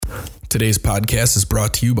Today's podcast is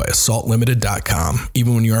brought to you by AssaultLimited.com.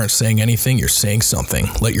 Even when you aren't saying anything, you're saying something.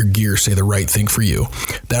 Let your gear say the right thing for you.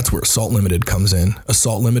 That's where Assault Limited comes in.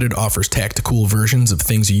 Assault Limited offers tactical versions of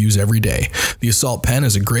things you use every day. The Assault Pen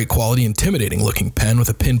is a great quality, intimidating looking pen with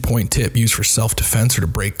a pinpoint tip used for self-defense or to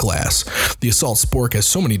break glass. The Assault Spork has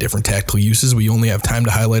so many different tactical uses, we only have time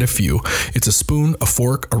to highlight a few. It's a spoon, a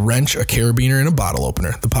fork, a wrench, a carabiner, and a bottle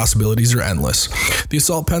opener. The possibilities are endless. The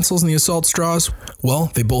Assault Pencils and the Assault Straws,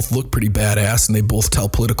 well, they both look pretty badass, and they both tell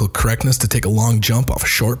political correctness to take a long jump off a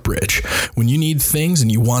short bridge. When you need things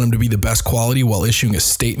and you want them to be the best quality while issuing a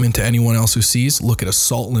statement to anyone else who sees, look at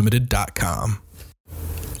AssaultLimited.com.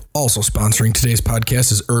 Also sponsoring today's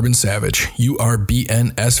podcast is Urban Savage,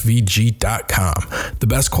 URBNSVG.com. The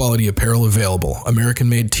best quality apparel available.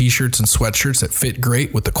 American-made t-shirts and sweatshirts that fit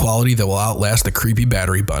great with the quality that will outlast the creepy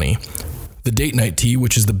battery bunny. The Date Night Tee,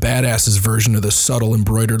 which is the badass's version of the subtle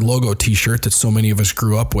embroidered logo t-shirt that so many of us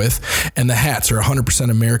grew up with. And the hats are 100%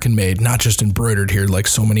 American made, not just embroidered here like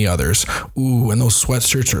so many others. Ooh, and those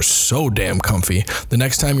sweatshirts are so damn comfy. The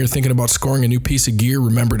next time you're thinking about scoring a new piece of gear,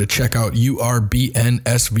 remember to check out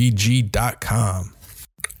URBNSVG.com.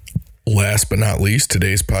 Last but not least,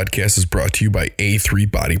 today's podcast is brought to you by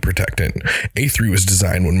A3 Body Protectant. A3 was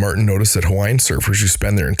designed when Martin noticed that Hawaiian surfers who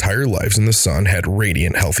spend their entire lives in the sun had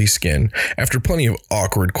radiant, healthy skin. After plenty of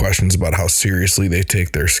awkward questions about how seriously they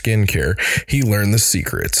take their skin care, he learned the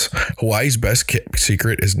secrets. Hawaii's best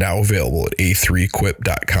secret is now available at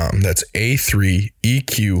A3Equip.com. That's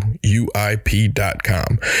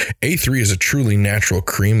A3EQUIP.com. A3 is a truly natural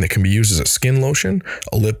cream that can be used as a skin lotion,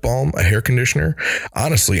 a lip balm, a hair conditioner,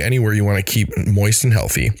 honestly, anywhere you want to keep moist and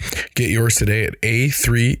healthy. Get yours today at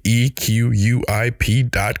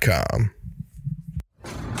A3EQUIP.com.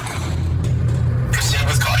 Proceed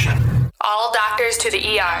with caution. All doctors to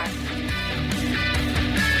the ER.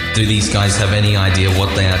 Do these guys have any idea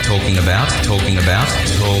what they are talking about?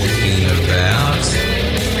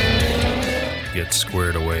 Get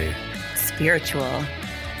squared away. Spiritual.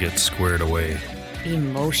 Get squared away.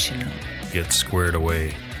 Emotional. Get squared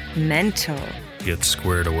away. Mental. Get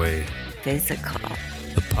squared away. Physical.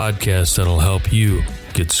 The podcast that'll help you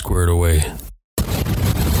get squared away.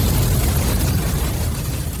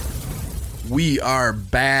 We are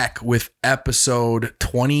back with episode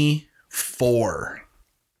 24.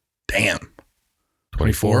 Damn.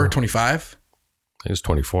 24? 25? I think it's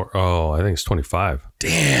 24. Oh, I think it's 25.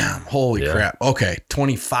 Damn. Holy crap. Okay.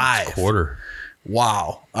 25. Quarter.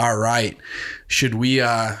 Wow. All right. Should we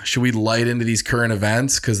light into these current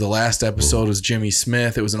events? Because the last episode was Jimmy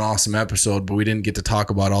Smith. It was an awesome episode, but we didn't get to talk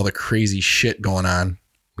about all the crazy shit going on.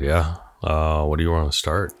 Yeah. What do you want to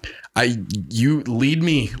start? You lead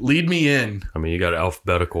me in. I mean, you got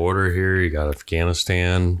alphabetical order here. You got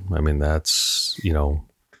Afghanistan. I mean, that's,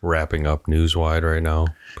 wrapping up news-wide right now.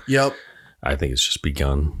 Yep. I think it's just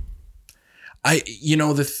begun.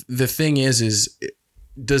 The thing is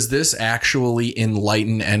does this actually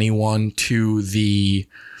enlighten anyone to the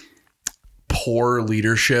poor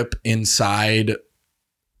leadership inside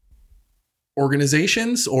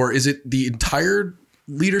organizations, or is it the entire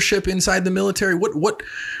leadership inside the military? What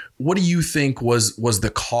do you think was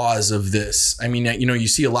the cause of this? I mean, you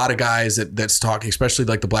see a lot of guys that's talking, especially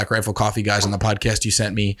like the Black Rifle Coffee guys on the podcast you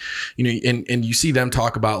sent me, and you see them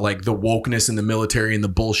talk about like the wokeness in the military and the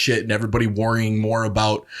bullshit and everybody worrying more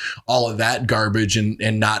about all of that garbage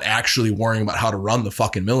and not actually worrying about how to run the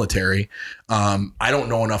fucking military. I don't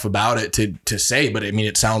know enough about it to say, but I mean,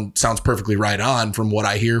 it sounds perfectly right on from what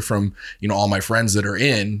I hear from, all my friends that are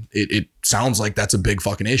in it. It sounds like that's a big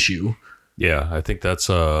fucking issue. Yeah, I think that's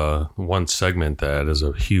one segment that is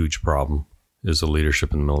a huge problem is the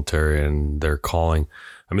leadership in the military, and they're calling.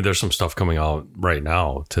 I mean, there's some stuff coming out right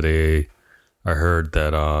now. Today, I heard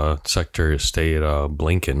that Secretary of State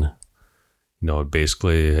Blinken,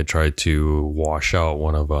 basically had tried to wash out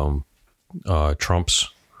one of Trump's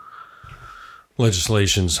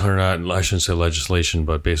legislations, or not, I shouldn't say legislation,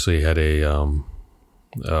 but basically had a,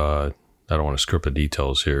 I don't want to script the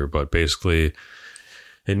details here, but basically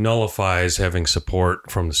it nullifies having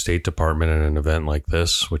support from the State Department in an event like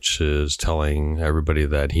this, which is telling everybody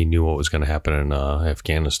that he knew what was going to happen in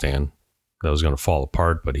Afghanistan, that was going to fall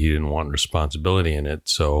apart, but he didn't want responsibility in it.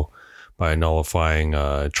 So by nullifying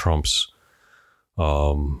Trump's,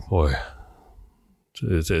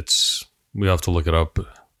 it's we have to look it up.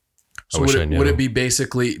 So would it be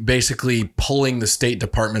basically pulling the State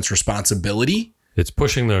Department's responsibility? It's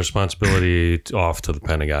pushing the responsibility off to the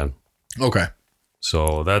Pentagon. Okay.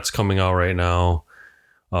 So that's coming out right now.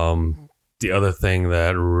 The other thing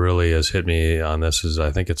that really has hit me on this is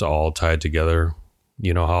I think it's all tied together.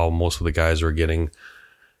 You know how most of the guys are getting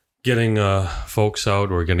getting folks out.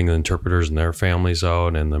 We're getting the interpreters and their families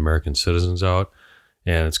out and the American citizens out.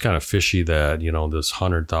 And it's kind of fishy that, you know, this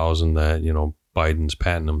 100,000 that, you know, Biden's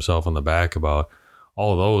patting himself on the back about,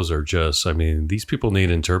 all of those are just, I mean, these people need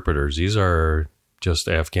interpreters. These are just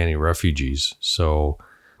Afghani refugees. So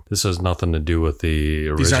this has nothing to do with the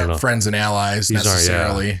original. These aren't friends and allies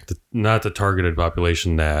necessarily. Not the targeted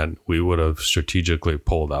population that we would have strategically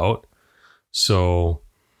pulled out. So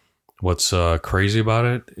what's crazy about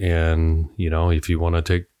it, and, you know, if you want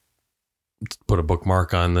to put a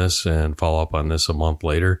bookmark on this and follow up on this a month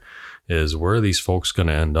later, is where are these folks going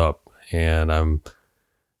to end up? And I'm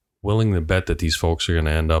willing to bet that these folks are going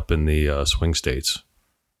to end up in the swing states.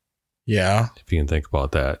 Yeah. If you can think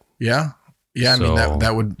about that. Yeah. Yeah. I mean,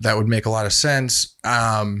 that would make a lot of sense.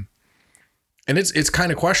 And it's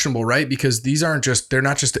kind of questionable, right? Because they're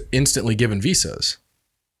not just instantly given visas.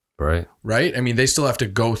 Right. I mean, they still have to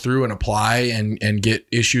go through and apply and get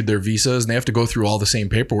issued their visas, and they have to go through all the same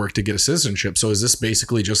paperwork to get a citizenship. So is this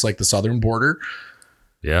basically just like the southern border?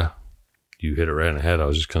 Yeah. You hit it right in the head. I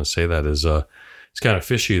was just going to say that is, it's kind of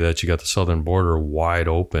fishy that you got the southern border wide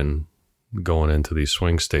open going into these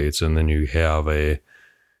swing states. And then you have a,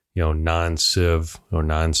 you know, non-civ or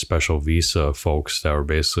non-special visa folks that were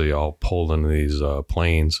basically all pulled into these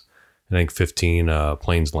planes. I think 15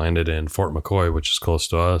 planes landed in Fort McCoy, which is close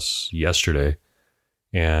to us, yesterday.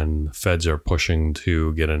 And the feds are pushing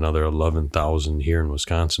to get another 11,000 here in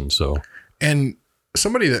Wisconsin. So, and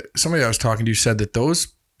somebody that I was talking to said that those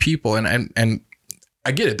people, and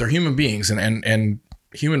I get it, they're human beings, and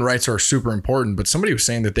human rights are super important. But somebody was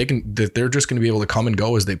saying that they're just going to be able to come and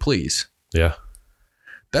go as they please. Yeah,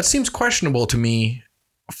 that seems questionable to me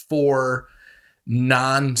for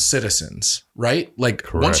non-citizens, right? Like,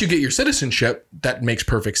 correct. Once you get your citizenship, that makes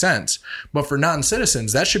perfect sense. But for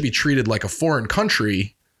non-citizens, that should be treated like a foreign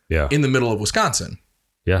country in the middle of Wisconsin.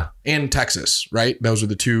 Yeah. And Texas, right? Those are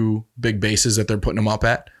the two big bases that they're putting them up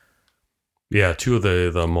at. Yeah, two of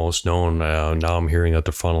the most known. Now I'm hearing that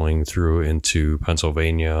they're funneling through into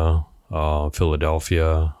Pennsylvania,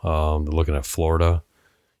 Philadelphia. They're looking at Florida.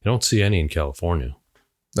 You don't see any in California.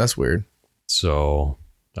 That's weird. So,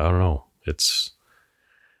 I don't know.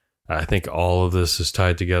 I think all of this is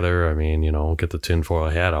tied together. I mean, you know, get the tinfoil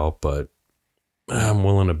hat out, but I'm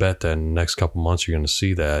willing to bet that in the next couple months you're going to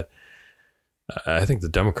see that. I think the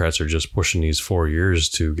Democrats are just pushing these 4 years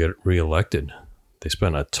to get reelected. They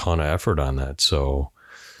spent a ton of effort on that. So,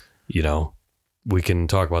 you know, we can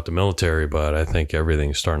talk about the military, but I think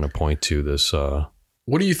everything's starting to point to this.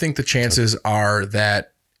 What do you think the chances are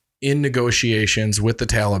that in negotiations with the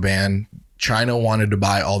Taliban, China wanted to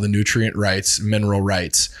buy all the nutrient rights, mineral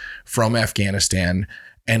rights from Afghanistan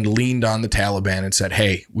and leaned on the Taliban and said,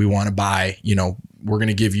 hey, we want to buy, you know, we're going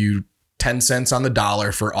to give you 10 cents on the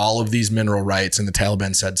dollar for all of these mineral rights. And the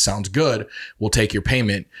Taliban said, sounds good. We'll take your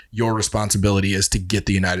payment. Your responsibility is to get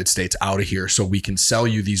the United States out of here so we can sell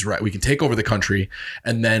you these rights. We can take over the country,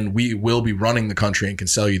 and then we will be running the country and can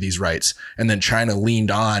sell you these rights. And then China leaned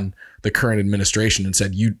on the current administration and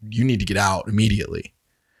said, you need to get out immediately.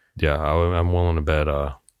 Yeah, I'm willing to bet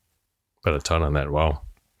a ton on that. Wow.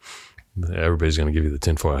 Everybody's going to give you the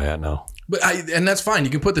tinfoil hat now. And that's fine.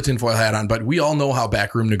 You can put the tinfoil hat on, but we all know how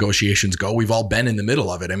backroom negotiations go. We've all been in the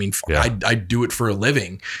middle of it. I mean, yeah. I do it for a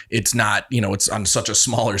living. It's not, you know, it's on such a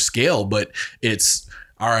smaller scale, but it's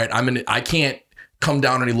all right. I can't come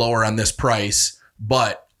down any lower on this price,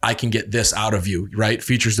 but I can get this out of you, right?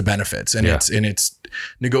 Features to benefits. And it's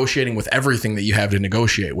negotiating with everything that you have to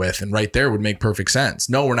negotiate with. And right there would make perfect sense.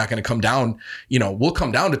 No, we're not going to come down, you know, we'll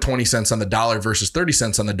come down to 20 cents on the dollar versus 30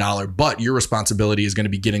 cents on the dollar, but your responsibility is going to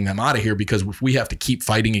be getting them out of here, because if we have to keep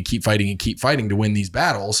fighting and keep fighting and keep fighting to win these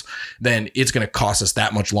battles, then it's going to cost us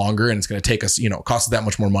that much longer, and it's going to take us, you know, cost us that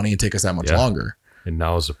much more money and take us that much longer. And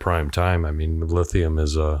now is the prime time. I mean, lithium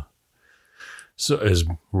is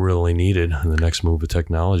really needed in the next move of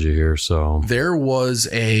technology here. So there was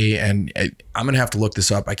and I'm going to have to look this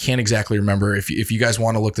up. I can't exactly remember. If you guys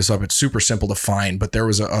want to look this up, it's super simple to find, but there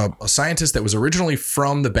was a scientist that was originally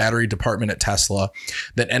from the battery department at Tesla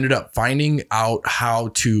that ended up finding out how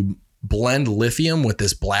to blend lithium with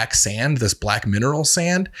this black sand, this black mineral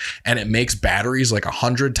sand, and it makes batteries like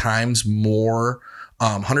 100 times more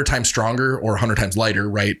 100 times stronger or 100 times lighter,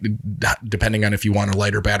 right? Depending on if you want a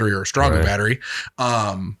lighter battery or a stronger battery.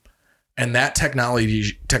 And that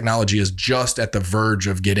technology is just at the verge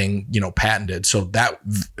of getting, you know, patented. So that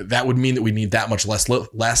would mean that we need that much less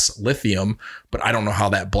lithium, but I don't know how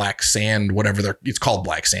that black sand, whatever it's called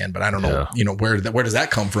black sand, but I don't know, you know, where does that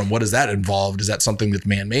come from? What is that involved? Is that something that's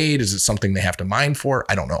man-made? Is it something they have to mine for?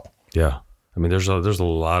 I don't know. Yeah. I mean, there's a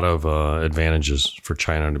lot of advantages for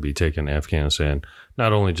China to be taking Afghanistan.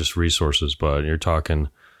 Not only just resources, but you're talking,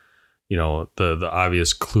 you know, the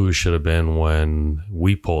obvious clue should have been when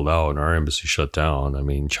we pulled out and our embassy shut down. I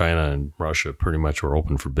mean, China and Russia pretty much were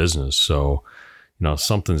open for business. So, you know,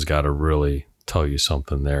 something's got to really tell you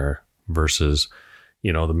something there versus,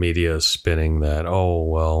 you know, the media spinning that, oh,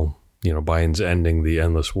 well, you know, Biden's ending the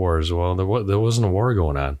endless wars. Well, there wasn't a war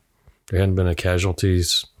going on. There hadn't been a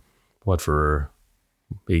casualties, for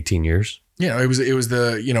 18 years? Yeah, it was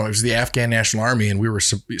the Afghan National Army, and we were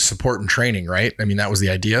support and training, right? I mean, that was the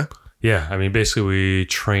idea. Yeah, I mean, basically we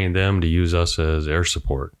trained them to use us as air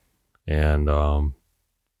support. And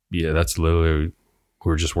that's literally,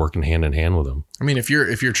 we're just working hand in hand with them. I mean, if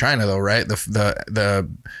you're China though, right? The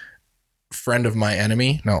friend of my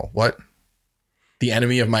enemy. No, what? The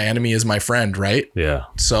enemy of my enemy is my friend, right? Yeah.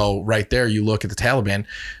 So right there, you look at the Taliban.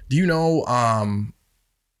 Do you know,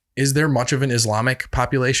 is there much of an Islamic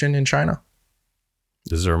population in China?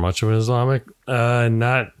 Is there much of an Islamic?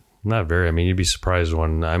 Not very. I mean, you'd be surprised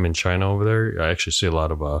when I'm in China over there. I actually see a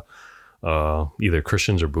lot of either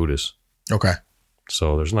Christians or Buddhists. Okay.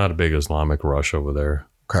 So there's not a big Islamic rush over there.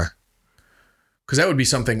 Okay. Because that would be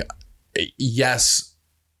something, yes,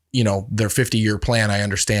 you know, their 50-year plan, I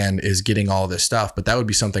understand, is getting all this stuff, but that would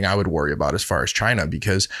be something I would worry about as far as China,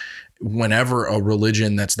 because whenever a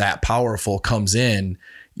religion that's that powerful comes in,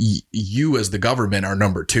 you as the government are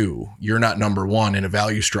number two. You're not number one in a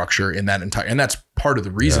value structure in that entire, and that's part of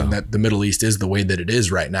the reason that the Middle East is the way that it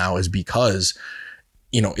is right now, is because,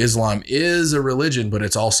 you know, Islam is a religion, but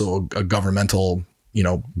it's also a governmental, you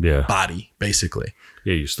know, body, basically.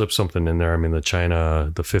 Yeah, you slip something in there. I mean, the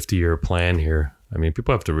 50-year plan here. I mean,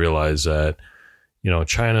 people have to realize that, you know,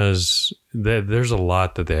 there's a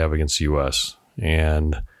lot that they have against the U.S.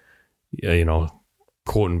 And, you know,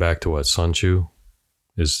 quoting back to what Sun Tzu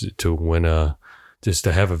is to just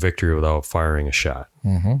to have a victory without firing a shot.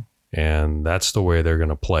 Mm-hmm. And that's the way they're going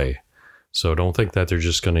to play. So don't think that they're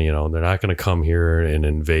just going to, you know, they're not going to come here and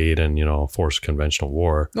invade and, you know, force conventional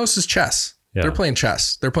war. No, this is chess. Yeah. They're playing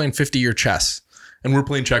chess. They're playing 50-year chess. And we're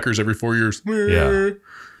playing checkers every 4 years. Yeah.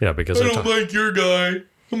 Yeah, because I don't like your guy.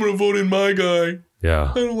 I'm going to vote in my guy.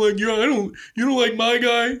 Yeah. I don't like you. You don't like my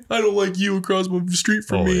guy. I don't like you across the street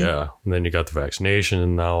from me. Yeah. And then you got the vaccination,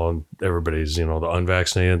 and now everybody's, you know, the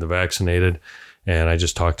unvaccinated, the vaccinated. And I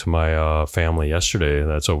just talked to my family yesterday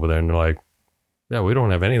that's over there, and they're like, yeah, we don't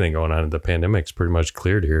have anything going on. The pandemic's pretty much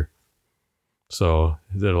cleared here. So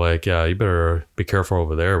they're like, yeah, you better be careful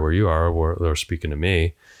over there where you are, where they're speaking to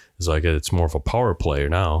me. It's like, it's more of a power play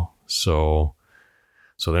now. So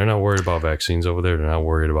they're not worried about vaccines over there. They're not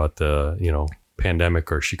worried about the, you know,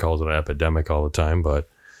 pandemic, or she calls it an epidemic all the time. But,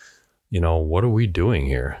 you know, what are we doing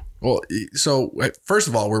here? Well, so first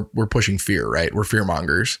of all, we're pushing fear, right? We're fear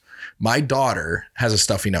mongers. My daughter has a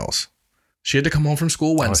stuffy nose. She had to come home from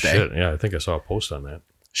school Wednesday. Oh, shit. Yeah, I think I saw a post on that.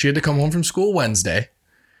 She had to come home from school Wednesday.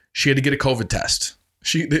 She had to get a COVID test.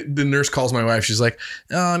 The nurse calls my wife. She's like,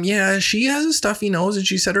 yeah, she has a stuffy nose, and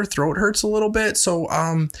she said her throat hurts a little bit. So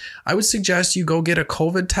I would suggest you go get a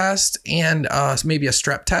COVID test and maybe a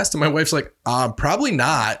strep test. And my wife's like, probably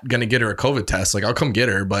not going to get her a COVID test. Like, I'll come get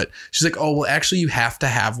her. But she's like, oh, well, actually, you have to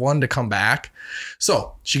have one to come back.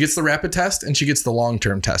 So she gets the rapid test and she gets the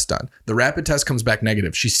long-term test done. The rapid test comes back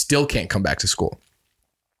negative. She still can't come back to school.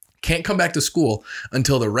 Can't come back to school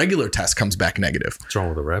until the regular test comes back negative. What's wrong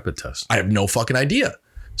with the rapid test? I have no fucking idea.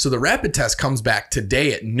 So the rapid test comes back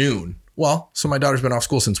today at noon. Well, so my daughter's been off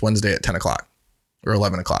school since Wednesday at 10 o'clock or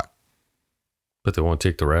 11 o'clock. But they won't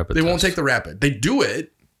take the rapid test. They won't take the rapid. They do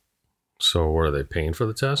it. So what, are they paying for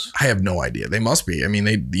the test? I have no idea. They must be. I mean,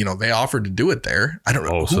 they offered to do it there. I don't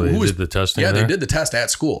know. Oh, so they did the testing there? Yeah, they did the test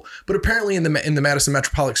at school. But apparently in the Madison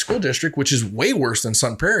Metropolitan School District, which is way worse than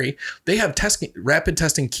Sun Prairie, they have rapid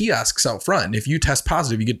testing kiosks out front. And if you test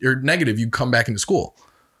positive, or negative, you come back into school.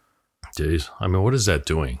 Jeez. I mean, what is that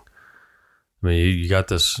doing? I mean, you got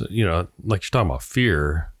this, you know, like you're talking about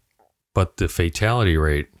fear, but the fatality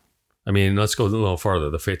rate, I mean, let's go a little farther.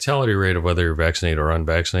 The fatality rate of whether you're vaccinated or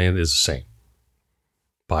unvaccinated is the same.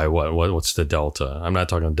 By what? What's the delta? I'm not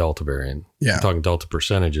talking Delta variant. Yeah. I'm talking Delta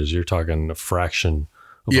percentages. You're talking a fraction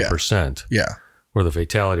of a percent. Yeah. Where the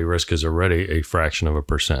fatality risk is already a fraction of a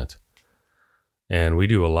percent. And we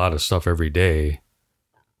do a lot of stuff every day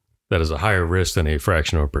that is a higher risk than a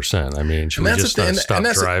fraction of a percent. I mean, should we just stop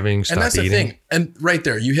driving, stop eating? And that's the thing. And right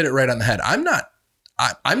there, you hit it right on the head. I'm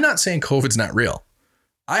not saying COVID's not real.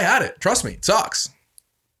 I had it. Trust me, it sucks.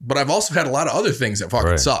 But I've also had a lot of other things that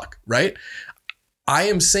fucking suck, right? I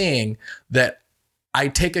am saying that I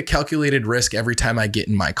take a calculated risk every time I get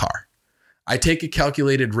in my car. I take a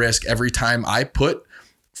calculated risk every time I put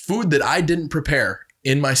food that I didn't prepare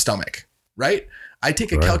in my stomach, right? I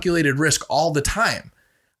take a calculated risk all the time.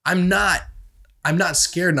 I'm not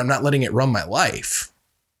scared, and I'm not letting it run my life.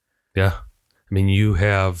 Yeah. I mean, you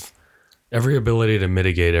have every ability to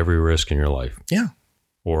mitigate every risk in your life. Yeah.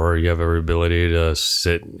 Or you have every ability to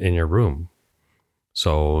sit in your room.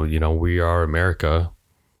 So, we are America.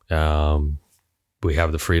 We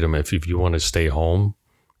have the freedom. If you want to stay home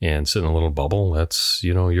and sit in a little bubble, that's,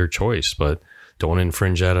 your choice, but don't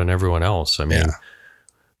infringe that on everyone else. I mean,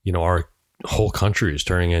 our whole country is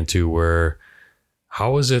turning into where,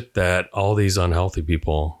 how is it that all these unhealthy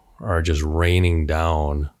people are just raining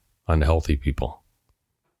down on healthy people?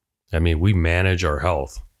 I mean, we manage our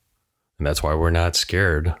health, and that's why we're not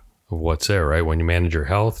scared of what's there, right? When you manage your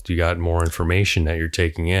health, you got more information that you're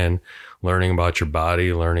taking in, learning about your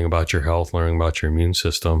body, learning about your health, learning about your immune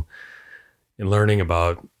system, and learning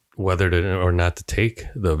about whether to or not to take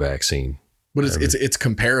the vaccine. But it's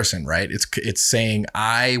comparison, right? It's saying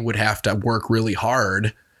I would have to work really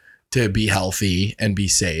hard to be healthy and be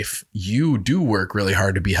safe. You do work really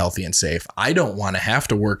hard to be healthy and safe. I don't want to have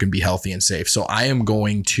to work and be healthy and safe. So I am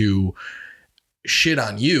going to shit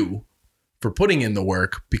on you for putting in the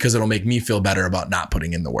work because it'll make me feel better about not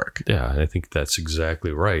putting in the work. Yeah, I think that's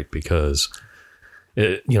exactly right, because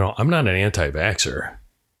I'm not an anti-vaxxer.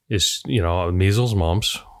 It's, measles,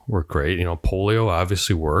 mumps work great. Polio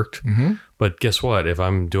obviously worked. Mm-hmm. But guess what? If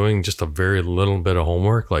I'm doing just a very little bit of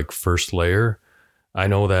homework, like first layer, I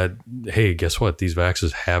know that, hey, guess what? These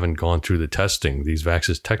vaccines haven't gone through the testing. These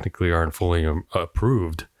vaccines technically aren't fully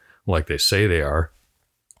approved like they say they are.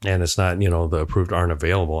 And it's not, the approved aren't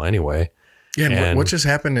available anyway. Yeah, and what just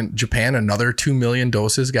happened in Japan? Another 2 million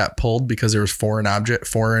doses got pulled because there was foreign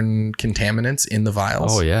contaminants in the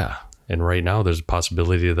vials. Oh, yeah. And right now there's a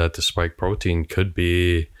possibility that the spike protein could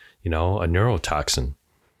be, a neurotoxin,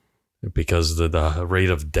 because the rate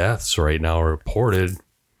of deaths right now reported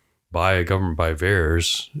by a government, by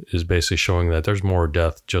VAERS, is basically showing that there's more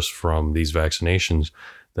death just from these vaccinations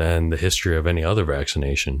than the history of any other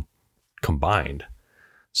vaccination combined.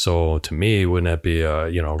 So to me, wouldn't that be a,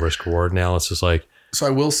 risk reward analysis? Like, so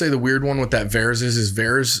I will say the weird one with that VAERS is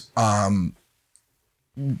VAERS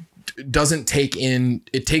doesn't take in,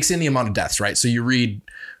 it takes in the amount of deaths, right? So you read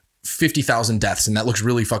 50,000 deaths and that looks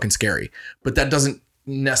really fucking scary, but that doesn't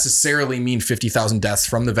necessarily mean 50,000 deaths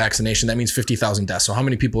from the vaccination. That means 50,000 deaths. So how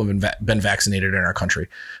many people have been vaccinated in our country?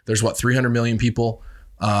 There's 300 million people.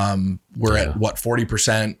 We're at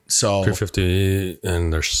 40%. So 350,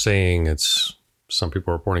 and they're saying it's, some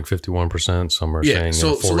people are reporting 51%. Some are saying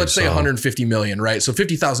so let's say 150 million, right? So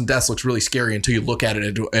 50,000 deaths looks really scary until you look at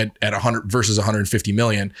it at 100 versus 150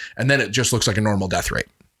 million. And then it just looks like a normal death rate.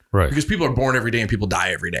 Right. Because people are born every day and people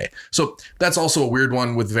die every day. So that's also a weird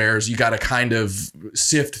one with VAERS. You got to kind of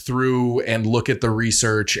sift through and look at the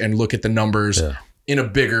research and look at the numbers in a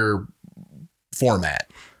bigger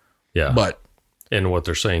format. Yeah. And what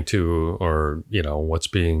they're saying too, or, what's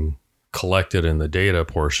being collected in the data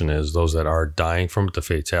portion is those that are dying from the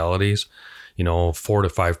fatalities, 4 to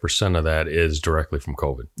 5% of that is directly from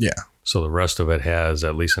COVID. Yeah. So the rest of it has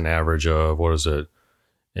at least an average of, what is it?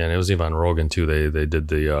 And it was even on Rogan too. They did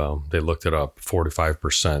they looked it up, 4 to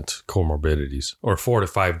 5% comorbidities, or 4 to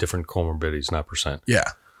 5 different comorbidities, not percent. Yeah.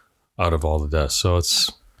 Out of all the deaths. So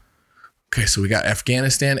it's. Okay. So we got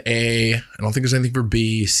Afghanistan A. I don't think there's anything for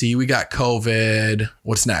B. C, we got COVID.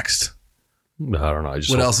 What's next? I don't know.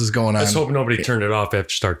 What else is going on? I just hope nobody turned it off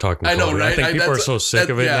after you start talking. I know, COVID. right? I think people are so sick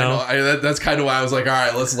of it now. That's kind of why I was like, all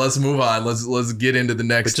right, let's move on. Let's get into the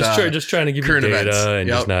next. Just trying to give you data events. And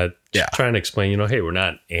just not trying to explain. Hey, we're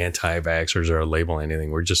not anti-vaxxers or labeling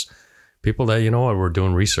anything. We're just people that we're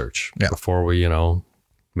doing research before we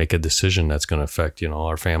make a decision that's going to affect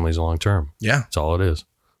our families long term. Yeah, that's all it is.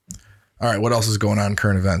 All right, what else is going on in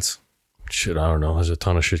current events? Shit, I don't know. There's a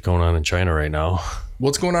ton of shit going on in China right now.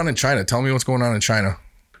 What's going on in China? Tell me what's going on in China.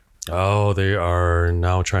 Oh, they are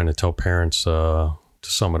now trying to tell parents, to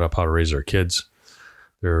sum it up, how to raise their kids.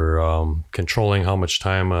 They're controlling how much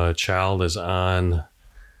time a child is on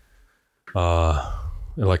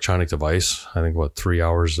electronic device. I think 3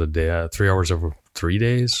 hours a day, 3 hours over 3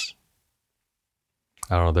 days.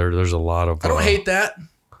 I don't know. There's a lot of. I don't hate that.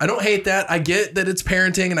 I get that it's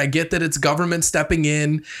parenting, and I get that it's government stepping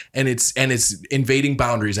in and it's invading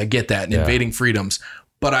boundaries. I get that, and invading freedoms,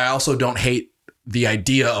 but I also don't hate the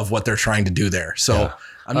idea of what they're trying to do there. So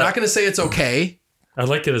I'm not going to say it's okay. I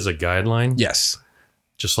like it as a guideline. Yes.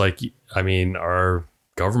 Just like, our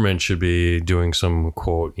government should be doing some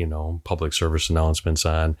quote, public service announcements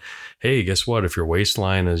on, hey, guess what? If your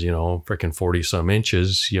waistline is, freaking 40 some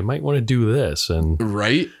inches, you might want to do this. And,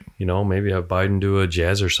 right. Maybe have Biden do a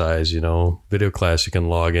jazzercise, video class you can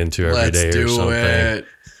log into every day or something. It.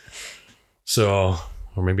 So,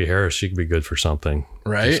 or maybe Harris, she could be good for something.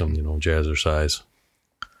 Right. Do some, jazzercise.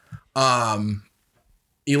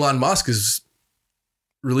 Elon Musk is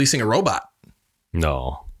releasing a robot.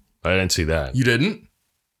 No, I didn't see that. You didn't?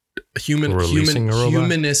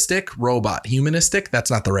 Humanistic robot. Humanistic?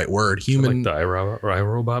 That's not the right word. Human. Like the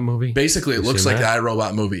iRobot movie? Basically, it looks like the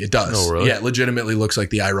iRobot movie. It does. Oh, really? Yeah, it legitimately looks like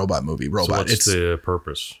the iRobot movie. Robot. So what's the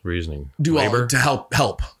purpose, reasoning? To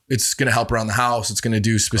help. It's going to help around the house. It's going to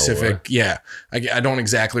do specific. Yeah. I don't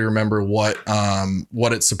exactly remember what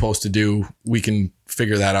it's supposed to do. We can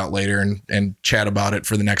figure that out later and chat about it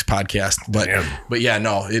for the next podcast. But yeah,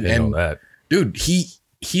 no. Know that. Dude, he's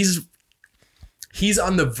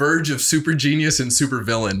on the verge of super genius and super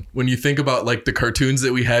villain. When you think about like the cartoons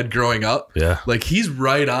that we had growing up, like he's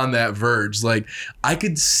right on that verge. Like I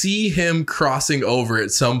could see him crossing over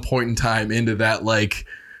at some point in time into that like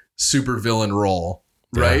super villain role,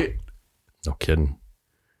 right? No kidding.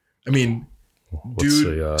 I mean,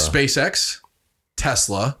 SpaceX,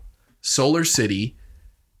 Tesla, Solar City,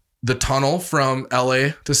 the tunnel from LA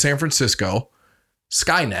to San Francisco,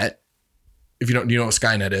 Skynet. If you don't, do you know what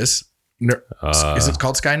Skynet is? Is it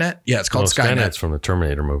called Skynet? Yeah, it's called Skynet. Skynet's from the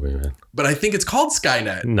Terminator movie, man. But I think it's called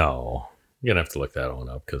Skynet. No, you're gonna have to look that one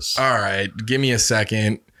up because. All right, give me a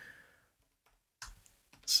second.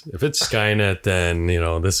 If it's Skynet, then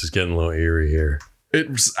this is getting a little eerie here.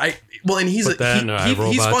 And he's fun.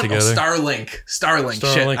 Together? Starlink.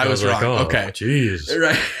 Shit, I was wrong. Okay, jeez.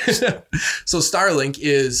 Right. So Starlink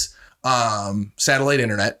is satellite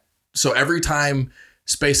internet. So every time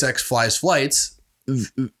SpaceX flies flights,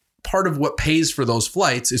 part of what pays for those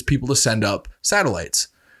flights is people to send up satellites.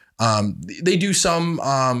 They do some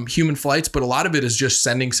human flights, but a lot of it is just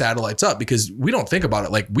sending satellites up because we don't think about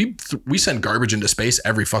it. Like we send garbage into space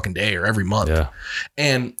every fucking day or every month. Yeah.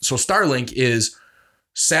 And so Starlink is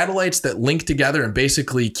satellites that link together and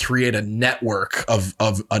basically create a network of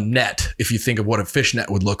a net. If you think of what a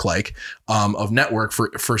fishnet would look like, of network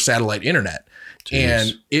for satellite internet. Jeez.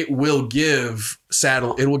 And it will give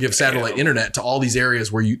satellite internet to all these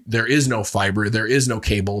areas where there is no fiber, there is no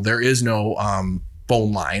cable, there is no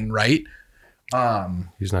phone line, right?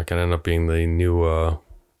 He's not going to end up being the new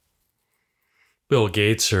Bill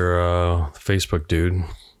Gates or Facebook dude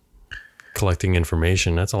collecting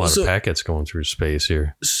information. That's a lot of packets going through space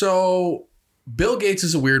here. So Bill Gates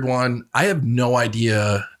is a weird one. I have no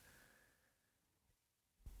idea.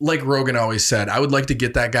 Like Rogan always said, I would like to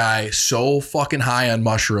get that guy so fucking high on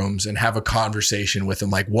mushrooms and have a conversation with him.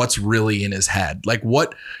 Like, what's really in his head? Like,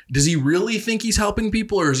 what does he really think he's helping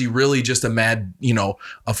people, or is he really just a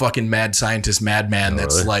fucking mad scientist, madman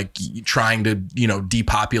that's like trying to,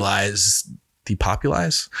 depopulize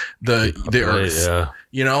the earth?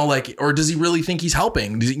 Yeah. Or does he really think he's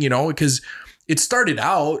helping? Because it started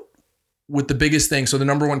out with the biggest thing. So the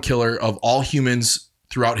number one killer of all humans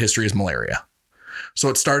throughout history is malaria. So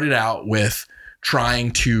it started out with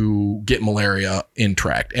trying to get malaria in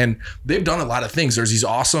track, and they've done a lot of things. There's these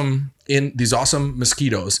awesome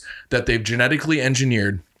mosquitoes that they've genetically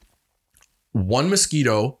engineered. One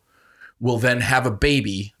mosquito will then have a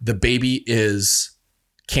baby. The baby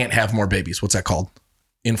can't have more babies. What's that called?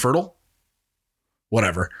 Infertile?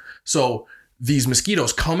 Whatever. So these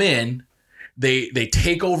mosquitoes come in, they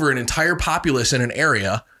take over an entire populace in an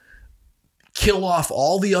area, kill off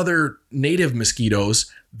all the other native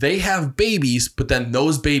mosquitoes. They have babies, but then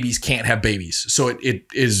those babies can't have babies. So it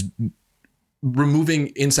is removing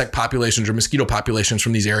insect populations or mosquito populations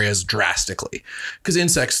from these areas drastically, because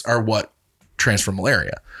insects are what transfer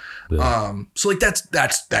malaria. Yeah. So like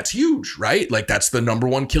that's huge, right? Like that's the number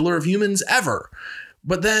one killer of humans ever.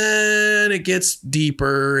 But then it gets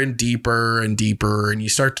deeper and deeper and deeper, and you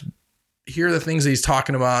start to hear the things that he's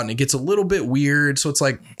talking about, and it gets a little bit weird. So it's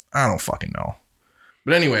like, I don't fucking know.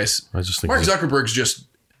 But anyways, I just think Mark Zuckerberg's just,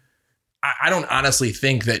 I don't honestly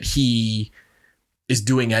think that he is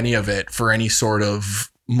doing any of it for any sort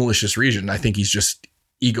of malicious reason. I think he's just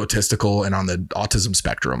egotistical and on the autism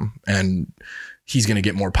spectrum, and he's going to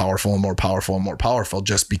get more powerful and more powerful and more powerful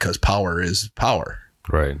just because power is power.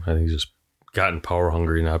 Right. I think he's just gotten power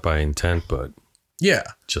hungry, not by intent, but yeah,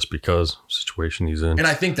 just because situation he's in. And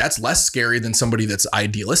I think that's less scary than somebody that's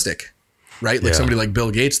idealistic, right? Like somebody like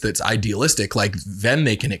Bill Gates that's idealistic, like then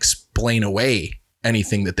they can explain away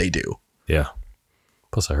anything that they do. Yeah.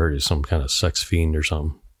 Plus I heard he's some kind of sex fiend or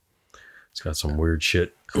something. He's got some weird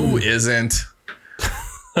shit. Who isn't?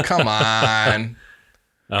 Come on.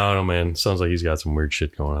 I don't know, man. Sounds like he's got some weird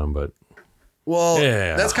shit going on, but Well,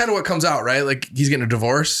 Yeah. that's kind of what comes out, right? Like he's getting a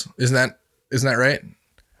divorce. Isn't that right?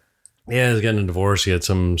 yeah, he's getting a divorce. He had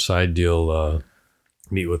some side deal,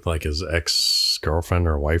 meet with like his ex-girlfriend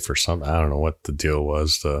or wife or something. I don't know what the deal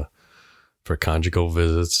was for conjugal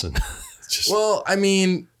visits. And just, Well, I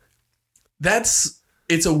mean,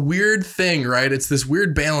 it's a weird thing, right? It's this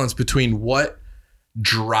weird balance between what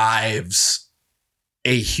drives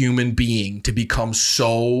a human being to become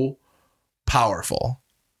so powerful.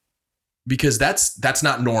 Because that's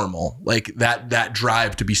not normal. Like that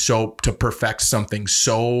drive to perfect something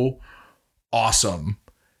so awesome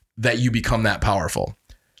that you become that powerful.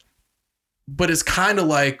 But it's kind of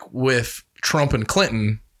like with Trump and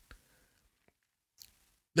Clinton.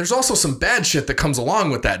 There's also some bad shit that comes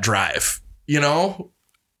along with that drive, you know?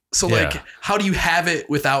 So like, how do you have it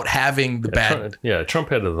without having the bad? Trump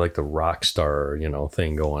had like the rock star,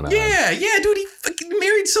 thing going on. Yeah, dude, he fucking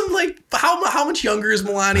married some like how much younger is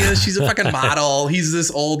Melania? She's a fucking model. He's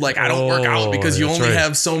this old I don't work out because you only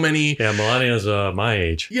have so many. Yeah, Melania's my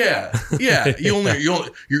age. Yeah. You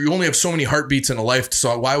only have so many heartbeats in a life.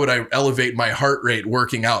 So why would I elevate my heart rate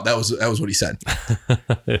working out? That was what he said.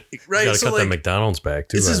 Right. You gotta so cut that McDonald's back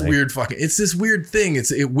too. It's this weird it's this weird thing.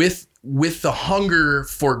 With the hunger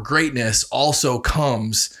for greatness also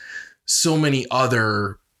comes so many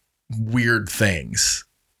other weird things.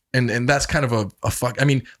 And that's kind of a fuck. I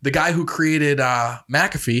mean, the guy who created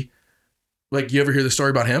McAfee, like, you ever hear the story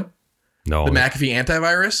about him? No. The McAfee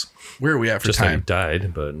antivirus? Where are we at for just time? That he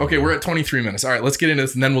died, but okay, we're at 23 minutes. All right, let's get into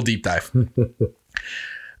this and then we'll deep dive.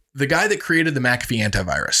 The guy that created the McAfee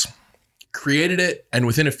antivirus created it and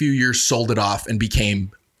within a few years sold it off and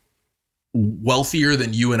became wealthier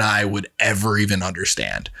than you and I would ever even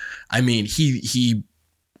understand. I mean, he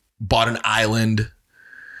bought an island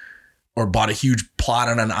or bought a huge plot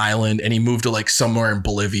on an island and he moved to like somewhere in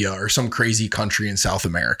Bolivia or some crazy country in South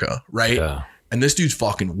America. Right. Yeah. And this dude's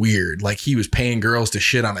fucking weird. Like he was paying girls to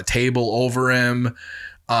shit on a table over him.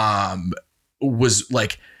 Was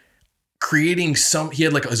like creating he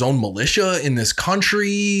had like his own militia in this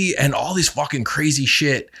country and all this fucking crazy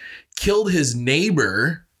shit. Killed his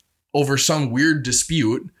neighbor over some weird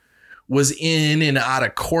dispute, was in and out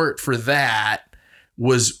of court for that,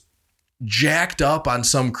 was jacked up on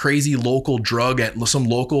some crazy local drug at some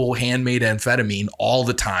local handmade amphetamine all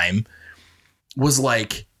the time, was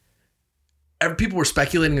like, people were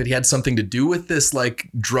speculating that he had something to do with this, like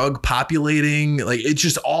drug populating, like it's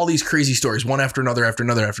just all these crazy stories, one after another, after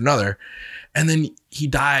another, after another. And then he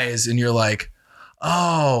dies and you're like,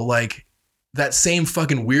 oh, like, that same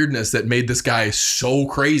fucking weirdness that made this guy so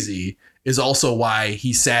crazy is also why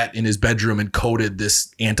he sat in his bedroom and coded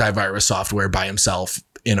this antivirus software by himself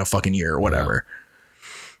in a fucking year or whatever. Yeah.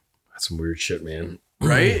 That's some weird shit, man.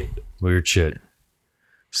 Right? Weird shit.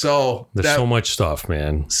 So there's so much stuff,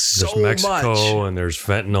 man. So there's Mexico much. And there's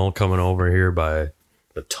fentanyl coming over here by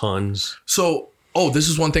the tons. So, this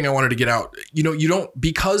is one thing I wanted to get out. You don't,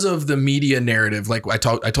 because of the media narrative, like I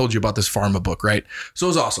told you about this pharma book, right? So it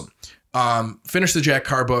was awesome. Finished the Jack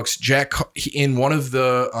Carr books. In one of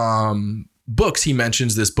the books, he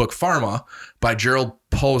mentions this book Pharma by Gerald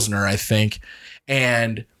Posner, I think.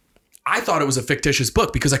 And I thought it was a fictitious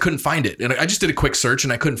book because I couldn't find it. And I just did a quick search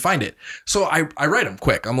and I couldn't find it. So I write him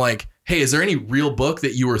quick. I'm like, hey, is there any real book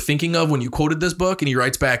that you were thinking of when you quoted this book? And he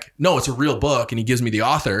writes back, no, it's a real book. And he gives me the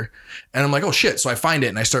author. And I'm like, oh shit. So I find it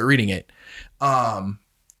and I start reading it.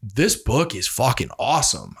 This book is fucking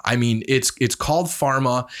awesome. I mean, it's called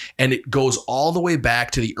Pharma and it goes all the way back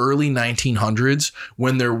to the early 1900s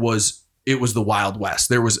when it was the Wild West.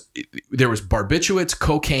 There was barbiturates,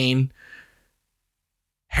 cocaine,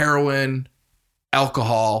 heroin,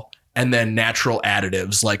 alcohol, and then natural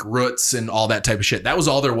additives like roots and all that type of shit. That was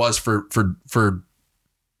all there was for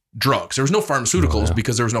drugs. There was no pharmaceuticals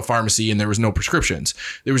because there was no pharmacy and there was no prescriptions.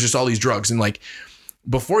 There was just all these drugs. And like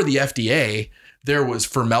before the FDA, there was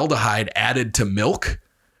formaldehyde added to milk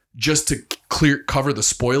just to cover the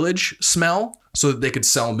spoilage smell so that they could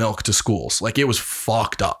sell milk to schools. Like it was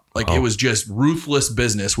fucked up. Like it was just ruthless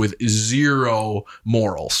business with zero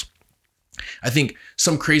morals. I think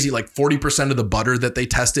some crazy, like 40% of the butter that they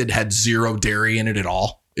tested had zero dairy in it at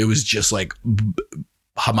all. It was just like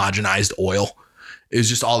homogenized oil. It was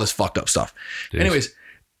just all this fucked up stuff. Jeez. Anyways,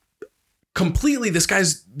 completely, this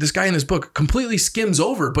guy in this book completely skims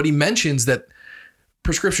over, but he mentions that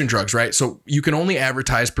prescription drugs, right? So you can only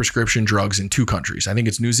advertise prescription drugs in two countries. I think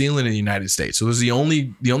it's New Zealand and the United States. So those are the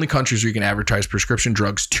only countries where you can advertise prescription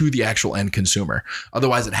drugs to the actual end consumer.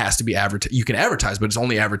 Otherwise, it has to be advertised. You can advertise, but it's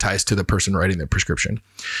only advertised to the person writing the prescription.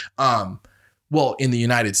 Well, in the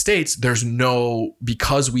United States, there's no,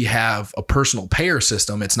 because we have a personal payer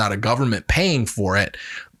system, it's not a government paying for it.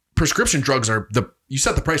 Prescription drugs are you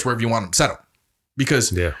set the price wherever you want them to set them.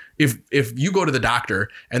 Because if you go to the doctor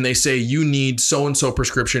and they say you need so-and-so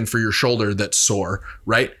prescription for your shoulder that's sore,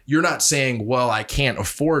 right? You're not saying, well, I can't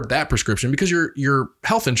afford that prescription because your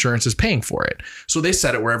health insurance is paying for it. So they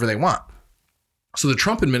set it wherever they want. So the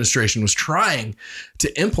Trump administration was trying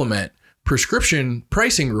to implement prescription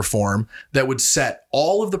pricing reform that would set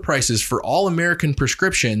all of the prices for all American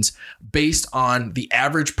prescriptions based on the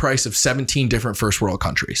average price of 17 different first world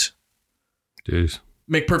countries. Jeez.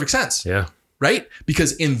 Make perfect sense. Yeah. Right?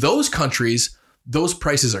 Because in those countries, those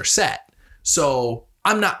prices are set. So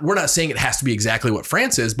we're not saying it has to be exactly what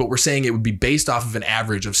France is, but we're saying it would be based off of an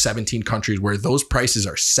average of 17 countries where those prices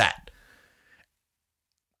are set.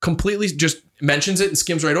 Completely just mentions it and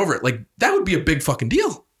skims right over it. Like, that would be a big fucking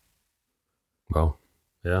deal. Well,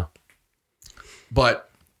 yeah.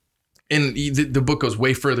 But the book goes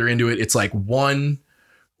way further into it. It's like one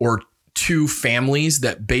or two families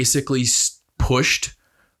that basically pushed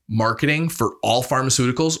marketing for all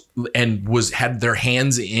pharmaceuticals and had their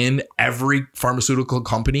hands in every pharmaceutical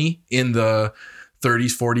company in the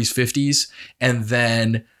 30s, 40s, 50s. And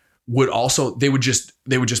then they would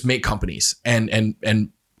just make companies and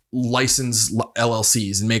license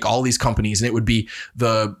LLCs and make all these companies. And it would be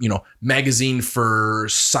the, magazine for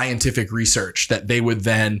scientific research that they would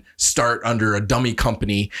then start under a dummy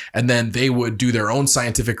company. And then they would do their own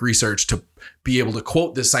scientific research to be able to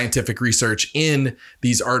quote this scientific research in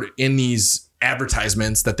these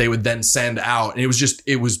advertisements that they would then send out. And it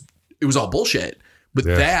was all bullshit. But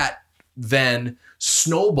that then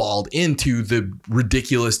snowballed into the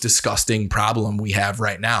ridiculous, disgusting problem we have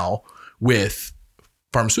right now with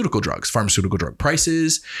pharmaceutical drug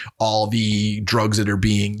prices, all the drugs that are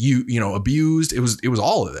being abused. It was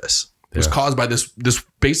all of this. It was caused by this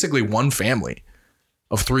basically one family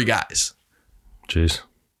of three guys. Jeez.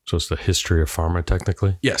 So it's the history of pharma,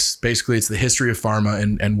 technically? Yes. Basically, it's the history of pharma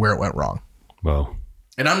and where it went wrong. Wow.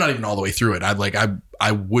 And I'm not even all the way through it.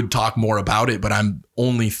 I would talk more about it, but I'm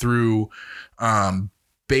only through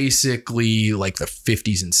basically like the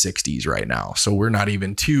 50s and 60s right now. So we're not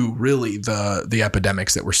even to really the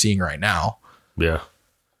epidemics that we're seeing right now. Yeah.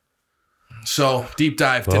 So deep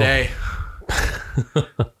dive today.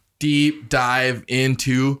 Deep dive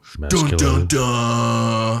into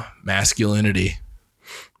masculinity.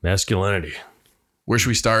 Masculinity. Where should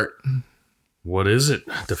we start? What is it?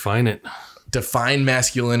 Define it. Define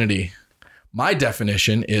masculinity. My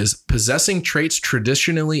definition is possessing traits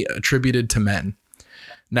traditionally attributed to men.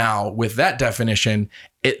 Now, with that definition,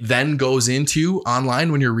 it then goes into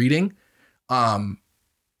online when you're reading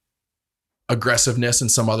aggressiveness and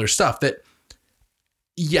some other stuff that,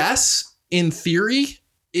 yes, in theory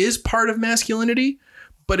is part of masculinity,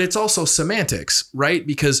 but it's also semantics, right?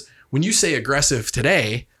 Because when you say aggressive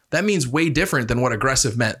today, that means way different than what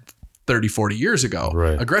aggressive meant 30, 40 years ago.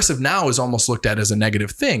 Right. Aggressive now is almost looked at as a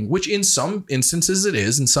negative thing, which in some instances it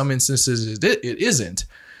is, in some instances it isn't.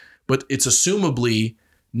 But it's assumably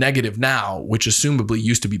negative now, which assumably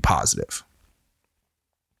used to be positive.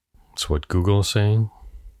 That's what Google is saying.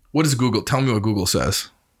 What is Google? Tell me what Google says.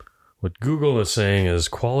 What Google is saying is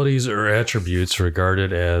qualities or attributes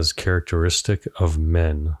regarded as characteristic of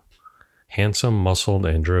men. Handsome, muscled,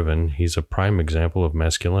 and driven. He's a prime example of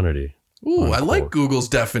masculinity. Ooh, unquote. I like Google's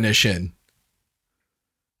definition.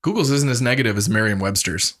 Google's isn't as negative as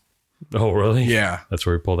Merriam-Webster's. Oh, really? Yeah. That's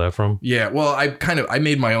where you pulled that from? Yeah. Well, I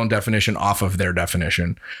made my own definition off of their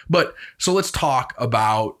definition. But so let's talk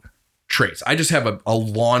about traits. I just have a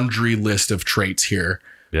laundry list of traits here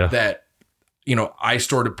that, I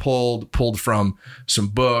sort of pulled from some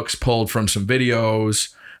books, pulled from some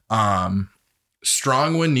videos.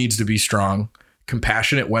 Strong one needs to be strong,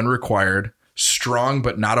 compassionate when required, strong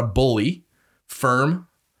but not a bully, firm,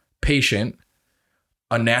 patient,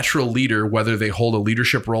 a natural leader, whether they hold a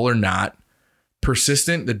leadership role or not,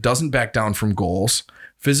 persistent that doesn't back down from goals,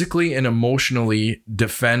 physically and emotionally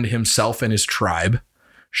defend himself and his tribe,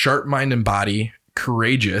 sharp mind and body,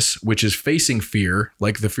 courageous, which is facing fear,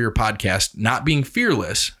 like the Fear podcast, not being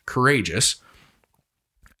fearless, courageous,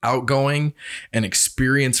 outgoing and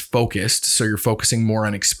experience focused. So you're focusing more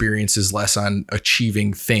on experiences, less on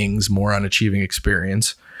achieving things, more on achieving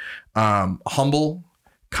experience. Humble,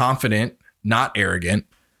 confident, not arrogant,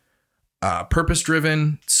 purpose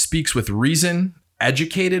driven, speaks with reason,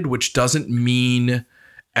 educated, which doesn't mean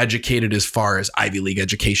educated as far as Ivy League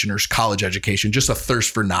education or college education, just a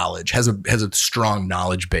thirst for knowledge, has a strong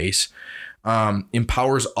knowledge base,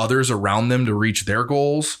 empowers others around them to reach their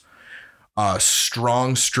goals,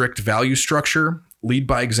 strong, strict value structure, lead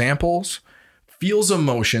by examples, feels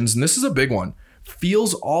emotions, and this is a big one,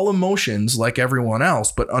 feels all emotions like everyone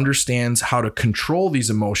else, but understands how to control these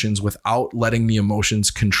emotions without letting the emotions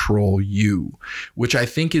control you, which I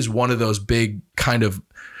think is one of those big kind of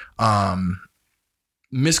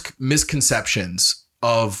misconceptions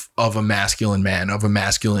of a masculine man, of a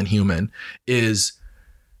masculine human, is,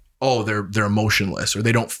 oh, they're emotionless or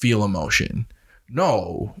they don't feel emotion.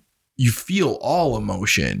 No, you feel all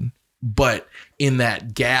emotion, but in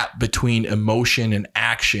that gap between emotion and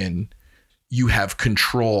action, you have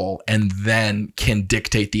control and then can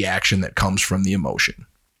dictate the action that comes from the emotion.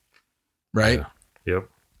 Right? Yeah. Yep.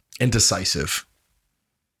 And decisive.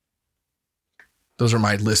 Those are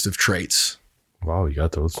my list of traits. Wow, you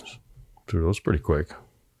got those through those pretty quick.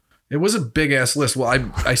 It was a big ass list.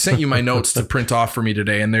 Well, I sent you my notes to print off for me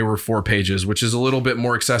today, and they were 4 pages, which is a little bit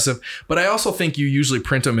more excessive. But I also think you usually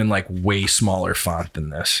print them in like way smaller font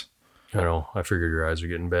than this. I know. I figured your eyes are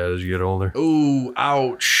getting bad as you get older. Ooh,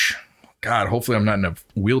 ouch. God, hopefully I'm not in a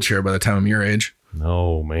wheelchair by the time I'm your age.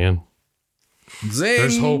 No, man. Zing.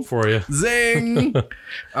 There's hope for you. Zing.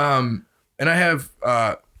 And I have,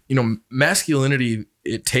 masculinity,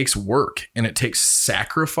 it takes work and it takes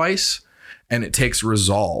sacrifice and it takes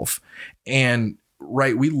resolve. And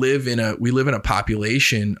right, we live in a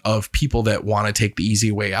population of people that want to take the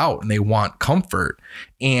easy way out and they want comfort.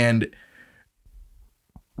 And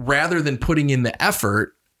rather than putting in the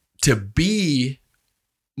effort to be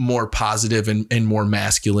more positive and more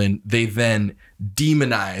masculine, they then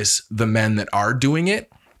demonize the men that are doing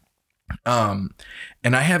it. And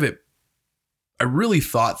I really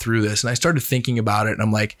thought through this and I started thinking about it and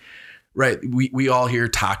I'm like, right, we all hear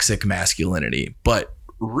toxic masculinity, but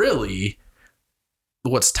really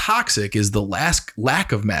what's toxic is the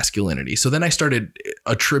lack of masculinity. So then I started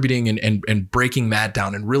attributing and breaking that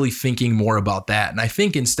down and really thinking more about that. And I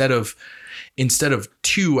think instead of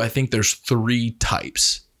 2, I think there's 3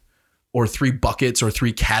 types or 3 buckets or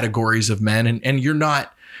 3 categories of men. And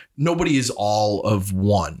nobody is all of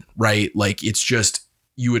one, right? Like it's just,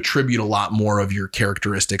 you attribute a lot more of your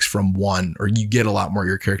characteristics from one, or you get a lot more of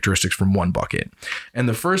your characteristics from one bucket. And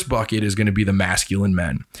the first bucket is going to be the masculine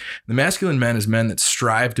men. The masculine men is men that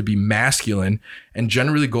strive to be masculine and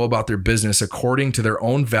generally go about their business according to their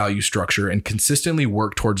own value structure and consistently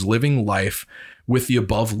work towards living life with the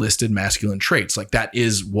above listed masculine traits. Like that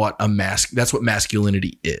is what that's what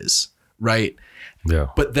masculinity is, right? Yeah.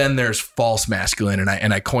 But then there's false masculine,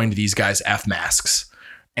 and I coined these guys F masks.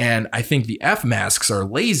 And I think the F masks are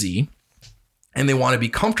lazy and they want to be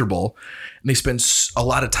comfortable and they spend a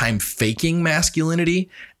lot of time faking masculinity.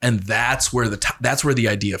 And that's where the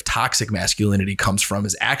idea of toxic masculinity comes from,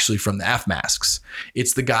 is actually from the F masks.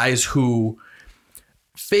 It's the guys who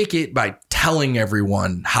fake it by telling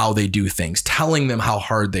everyone how they do things, telling them how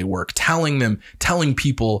hard they work, telling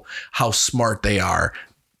people how smart they are,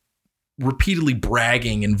 repeatedly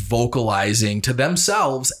bragging and vocalizing to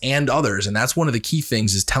themselves and others. And that's one of the key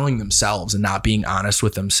things, is telling themselves and not being honest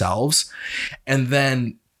with themselves. And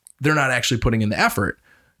then they're not actually putting in the effort.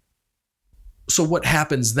 So what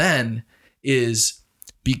happens then is,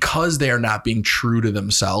 because they are not being true to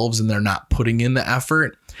themselves and they're not putting in the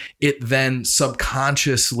effort, it then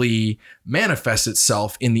subconsciously manifests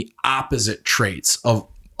itself in the opposite traits of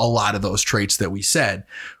a lot of those traits that we said.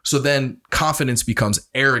 So then confidence becomes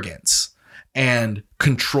arrogance, and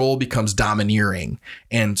control becomes domineering,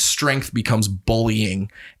 and strength becomes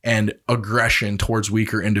bullying and aggression towards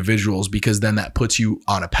weaker individuals, because then that puts you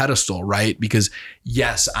on a pedestal, right? Because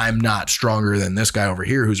yes, I'm not stronger than this guy over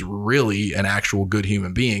here who's really an actual good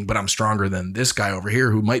human being, but I'm stronger than this guy over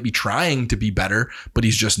here who might be trying to be better, but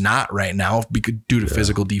he's just not right now due to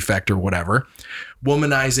physical defect or whatever.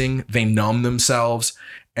 Womanizing, they numb themselves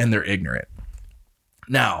and they're ignorant.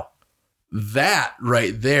 Now, that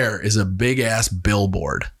right there is a big ass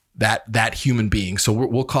billboard, that human being. So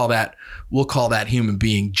we'll call that human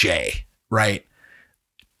being J, right?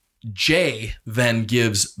 J then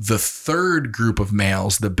gives the third group of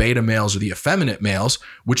males, the beta males or the effeminate males,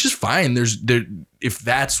 which is fine. If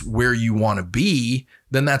that's where you want to be,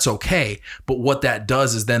 then that's okay. But what that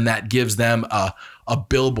does is then that gives them a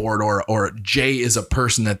billboard, or J is a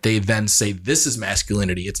person that they then say, this is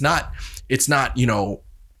masculinity. It's not,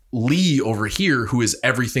 Lee over here, who is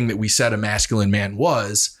everything that we said a masculine man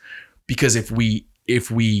was, because if we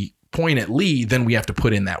point at Lee, then we have to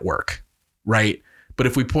put in that work, right? But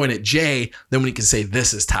if we point at J, then we can say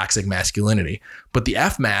this is toxic masculinity. But the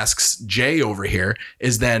F masks, J over here,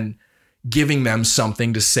 is then giving them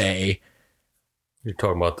something to say, You're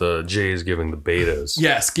talking about the Jays giving the betas.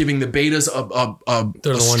 Yes, giving the betas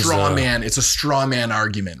They're a the ones straw that- man. It's a straw man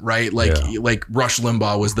argument, right? Like Rush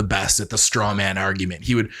Limbaugh was the best at the straw man argument.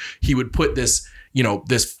 He would put this,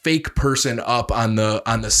 this fake person up on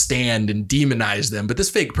the stand and demonize them, but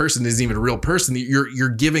this fake person isn't even a real person. You're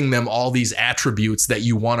giving them all these attributes that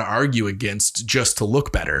you want to argue against just to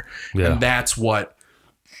look better, and that's what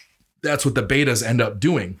the betas end up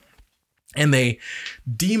doing. And they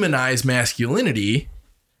demonize masculinity,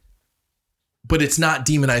 but it's not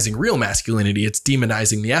demonizing real masculinity. It's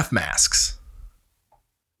demonizing the F masks.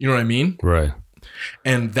 You know what I mean? Right.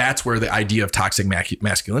 And that's where the idea of toxic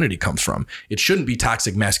masculinity comes from. It shouldn't be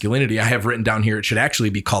toxic masculinity. I have written down here, it should actually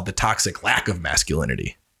be called the toxic lack of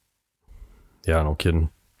masculinity. Yeah, no kidding.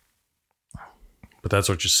 But that's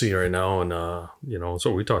what you see right now. And,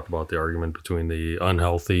 so we talked about the argument between the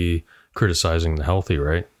unhealthy criticizing the healthy,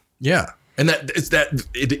 right? Yeah. And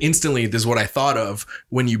it instantly, this is what I thought of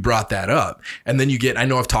when you brought that up. And then you get, I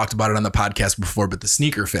know I've talked about it on the podcast before, but the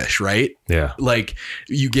sneaker fish, right? Yeah. Like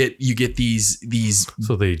you get these.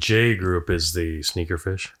 So the J group is the sneaker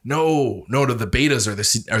fish? No, the betas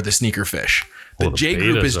are the sneaker fish. The J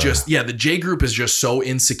group is the J group is just so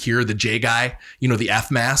insecure. The J guy, the F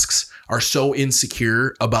masks are so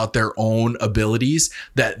insecure about their own abilities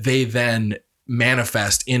that they then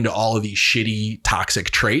manifest into all of these shitty toxic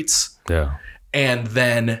traits. Yeah. And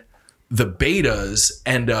then the betas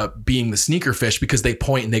end up being the sneaker fish because they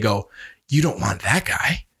point and they go, you don't want that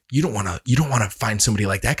guy. You don't want to find somebody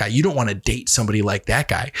like that guy. You don't want to date somebody like that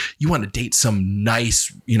guy. You want to date some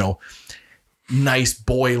nice, nice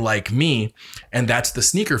boy like me. And that's the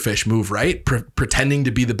sneaker fish move, right? Pretending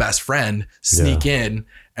to be the best friend, sneak in,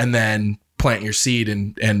 and then plant your seed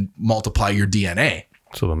and multiply your DNA.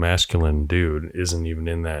 So the masculine dude isn't even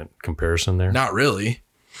in that comparison there? Not really.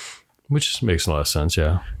 Which just makes a lot of sense,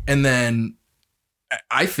 yeah. And then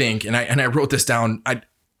I think, and I wrote this down,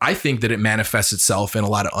 I think that it manifests itself in a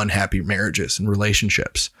lot of unhappy marriages and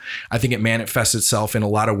relationships. I think it manifests itself in a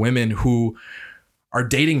lot of women who are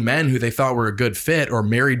dating men who they thought were a good fit, or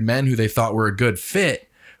married men who they thought were a good fit,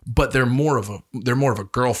 but they're more of a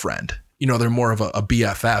girlfriend. They're more of a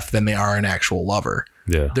BFF than they are an actual lover.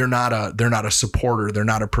 Yeah. They're not a supporter. They're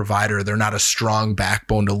not a provider. They're not a strong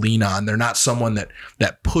backbone to lean on. They're not someone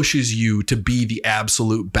that pushes you to be the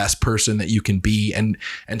absolute best person that you can be and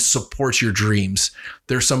supports your dreams.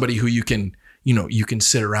 They're somebody who you can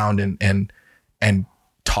sit around and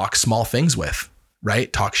talk small things with,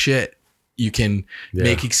 right? Talk shit. You can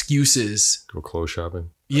make excuses. Go clothes shopping.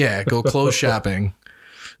 Yeah. Go clothes shopping.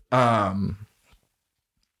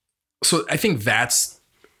 So I think that's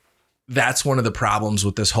one of the problems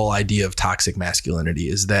with this whole idea of toxic masculinity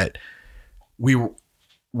is that we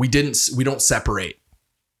don't separate,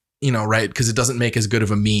 right? Because it doesn't make as good of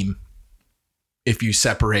a meme if you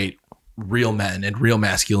separate real men and real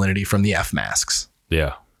masculinity from the F masks.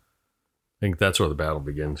 Yeah. I think that's where the battle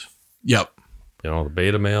begins. Yep. The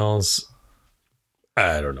beta males,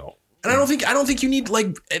 I don't know. And I don't think you need,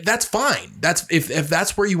 like, that's fine. That's if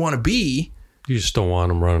that's where you want to be. You just don't want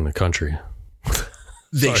them running the country.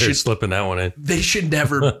 They should slipping that one in. They should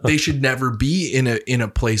never be in a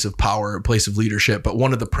place of power, a place of leadership. But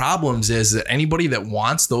one of the problems is that anybody that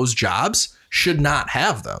wants those jobs should not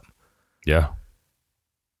have them. Yeah.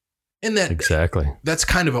 And exactly. That's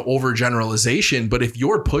kind of an overgeneralization, but if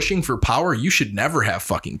you're pushing for power, you should never have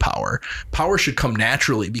fucking power. Power should come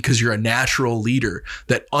naturally because you're a natural leader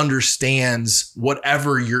that understands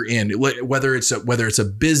whatever you're in, whether it's a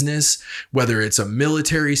business, whether it's a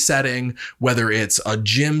military setting, whether it's a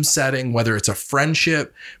gym setting, whether it's a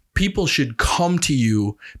friendship. People should come to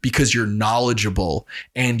you because you're knowledgeable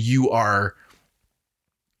and you are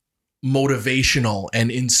motivational and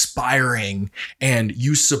inspiring and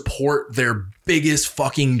you support their biggest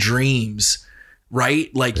fucking dreams, right?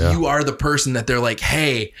 Like you are the person that they're like,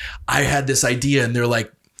 hey, I had this idea, and they're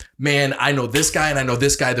like, man, I know this guy and I know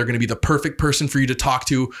this guy. They're going to be the perfect person for you to talk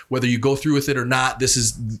to, whether you go through with it or not. This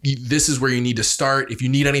is where you need to start. If you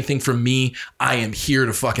need anything from me, I am here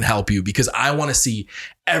to fucking help you because I want to see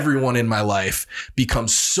everyone in my life become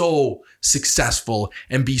so successful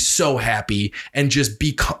and be so happy and just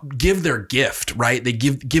give their gift, right? They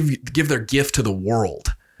give their gift to the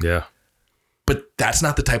world. Yeah. But that's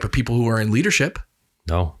not the type of people who are in leadership.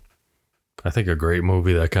 No. I think a great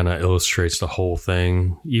movie that kind of illustrates the whole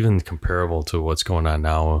thing, even comparable to what's going on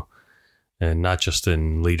now, and not just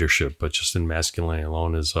in leadership, but just in masculinity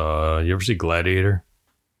alone, is you ever see Gladiator?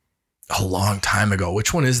 A long time ago.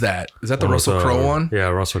 Which one is that? Is that the Russell Crowe one? Yeah,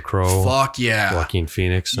 Russell Crowe. Fuck yeah. Joaquin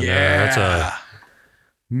Phoenix. Yeah. That's a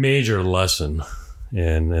major lesson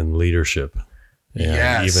in leadership. And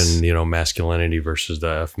Yes. even, masculinity versus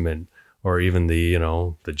the effeminate, or even the,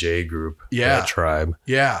 the J group, that tribe.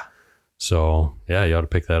 Yeah. So yeah, you ought to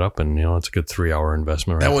pick that up, and it's a good 3-hour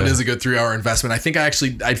investment. That one there. is a good 3-hour investment. I think I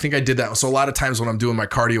did that. So a lot of times when I'm doing my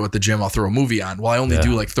cardio at the gym, I'll throw a movie on. Well, I only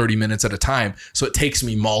do like 30 minutes at a time. So it takes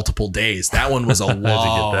me multiple days. That one was a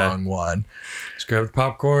long one. Just grab the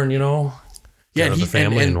popcorn, Yeah. get the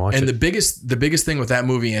family and watch it. And the biggest thing with that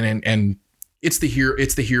movie, and it's the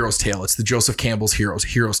hero's tale. It's the Joseph Campbell's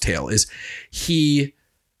hero's tale, is he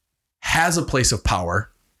has a place of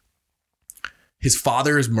power. His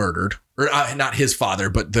father is murdered, or not his father,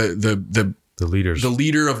 but the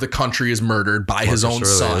leader of the country is murdered by his own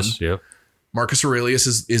son. Yep. Marcus Aurelius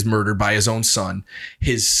is murdered by his own son.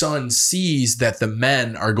 His son sees that the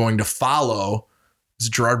men are going to follow. Is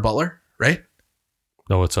it Gerard Butler, right?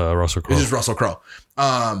 No, it's Russell Crowe. It is Russell Crowe.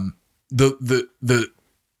 The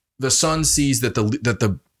son sees that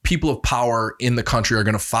the people of power in the country are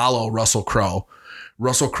going to follow Russell Crowe.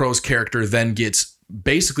 Russell Crowe's character then gets,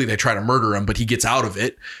 basically they try to murder him, but he gets out of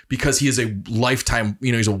it because he is a lifetime,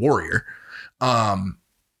 he's a warrior.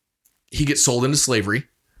 He gets sold into slavery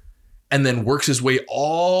and then works his way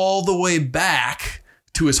all the way back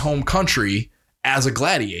to his home country as a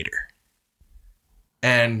gladiator.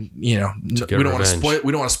 And, we don't want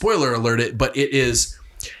to spoiler alert it, but it is,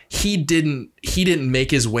 he didn't make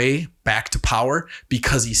his way back to power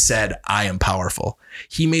because he said, I am powerful.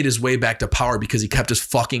 He made his way back to power because he kept his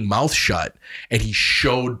fucking mouth shut and he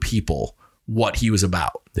showed people what he was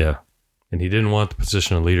about. Yeah. And he didn't want the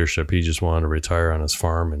position of leadership. He just wanted to retire on his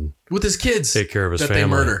farm and with his kids, take care of his family. They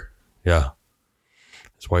murder. Yeah.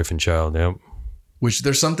 His wife and child. Yep. Which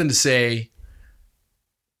there's something to say.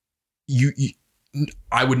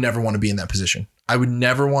 I would never want to be in that position. I would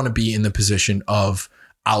never want to be in the position of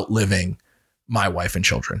outliving my wife and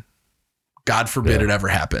children. God forbid it ever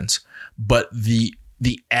happens. But the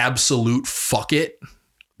absolute fuck it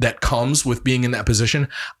that comes with being in that position,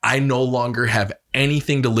 I no longer have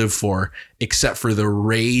anything to live for except for the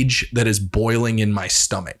rage that is boiling in my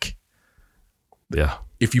stomach. Yeah.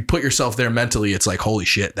 If you put yourself there mentally, it's like, holy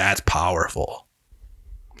shit, that's powerful.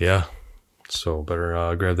 Yeah. So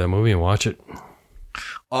better grab that movie and watch it.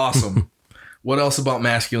 Awesome. What else about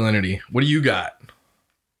masculinity? What do you got?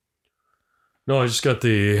 No, I just got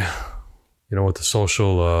the, what the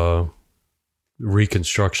social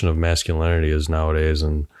reconstruction of masculinity is nowadays,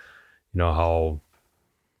 and how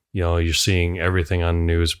you're seeing everything on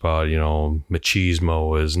the news about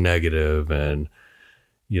machismo is negative, and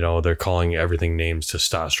they're calling everything names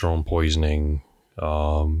testosterone poisoning.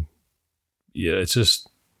 It's just,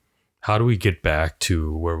 how do we get back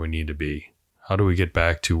to where we need to be? How do we get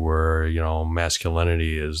back to where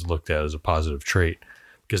masculinity is looked at as a positive trait?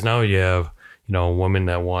 Because now you have women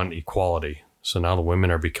that want equality. So now the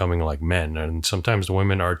women are becoming like men, and sometimes the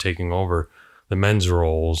women are taking over the men's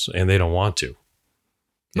roles, and they don't want to.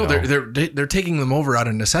 No, they're taking them over out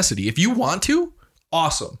of necessity. If you want to,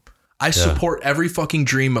 awesome. I support every fucking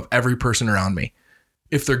dream of every person around me,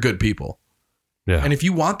 if they're good people. Yeah. And if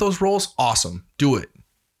you want those roles, awesome, do it.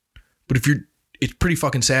 But it's pretty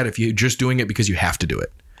fucking sad if you're just doing it because you have to do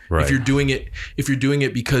it. Right. If you're doing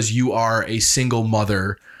it because you are a single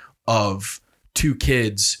mother of 2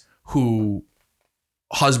 kids who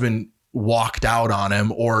husband walked out on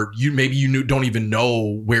him, or you don't even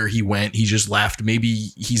know where he went. He just left. Maybe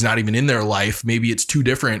he's not even in their life. Maybe it's 2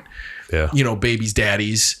 different, babies,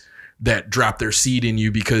 daddies that drop their seed in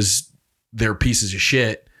you because they're pieces of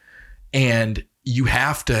shit. And you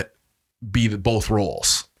have to be both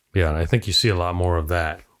roles. Yeah. And I think you see a lot more of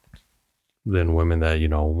that than women that,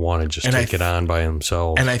 want to just take it on by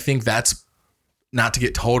themselves. And I think that's, not to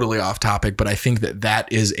get totally off topic, but I think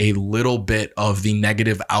that is a little bit of the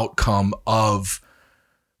negative outcome of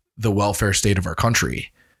the welfare state of our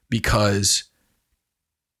country, because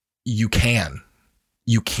you can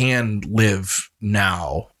live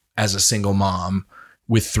now as a single mom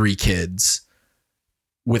with 3 kids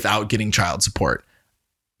without getting child support.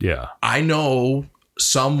 Yeah. I know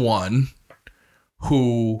someone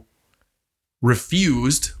who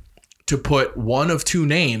refused to put one of 2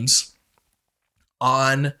 names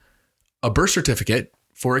on a birth certificate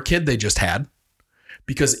for a kid they just had,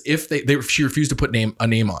 because if she refused to put a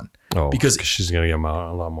name on, because she's going to get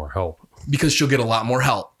a lot more help, because she'll get a lot more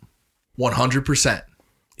help. 100%.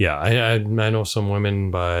 Yeah. I know some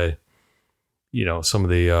women by, some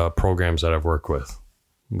of the programs that I've worked with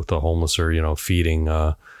the homeless, or,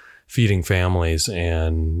 feeding families,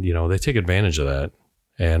 and, they take advantage of that.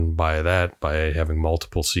 And by having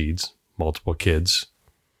multiple seeds, multiple kids,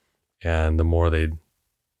 and the more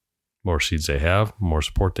seeds they have, more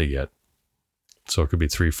support they get. So it could be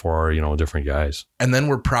 3, 4, different guys. And then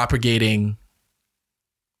we're propagating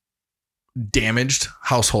damaged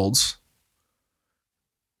households.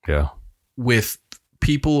 Yeah. With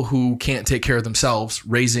people who can't take care of themselves,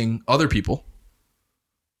 raising other people.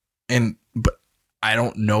 But I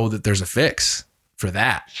don't know that there's a fix for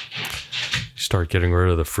that. Start getting rid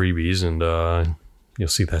of the freebies and you'll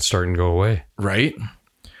see that starting to go away. Right.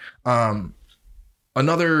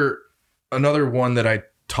 Another one that I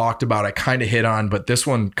talked about, I kind of hit on, but this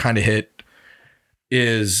one kind of hit,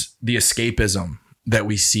 is the escapism that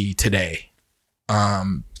we see today.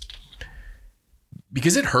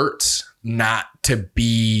 Because it hurts not to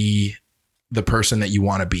be the person that you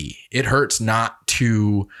want to be. It hurts not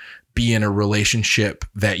to be in a relationship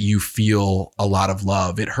that you feel a lot of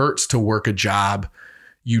love. It hurts to work a job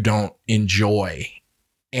you don't enjoy.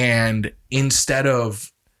 And instead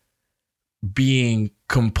of being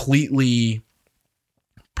completely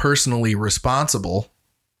personally responsible,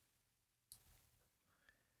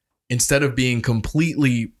 and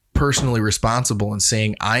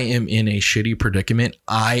saying, I am in a shitty predicament,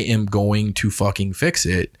 I am going to fucking fix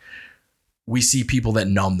it, we see people that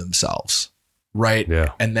numb themselves. Right.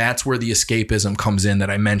 Yeah. And that's where the escapism comes in that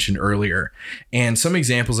I mentioned earlier. And some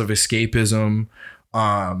examples of escapism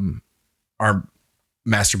are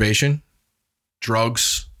masturbation,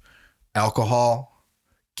 drugs, alcohol,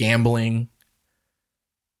 gambling.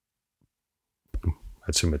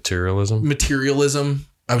 That's a materialism. Materialism.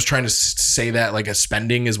 I was trying to say that like a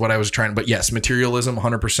spending is what I was trying, but yes, materialism,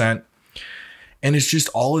 100%. And it's just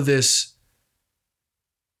all of this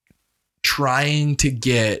trying to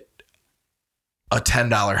get a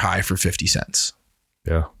 $10 high for 50 cents.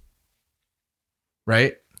 Yeah.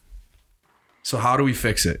 Right? So how do we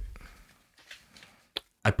fix it?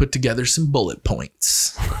 I put together some bullet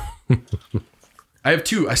points. I have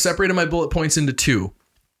 2. I separated my bullet points into 2.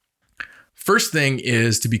 First thing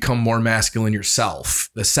is to become more masculine yourself.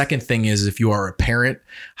 The second thing is, if you are a parent,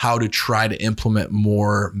 how to try to implement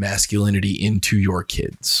more masculinity into your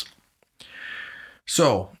kids.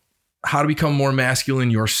 So, how to become more masculine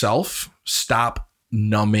yourself? Stop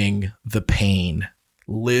numbing the pain.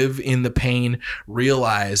 Live in the pain.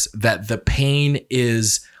 Realize that the pain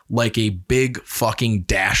is like a big fucking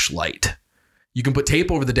dash light. You can put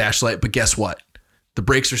tape over the dash light, but guess what? The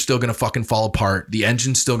brakes are still going to fucking fall apart. The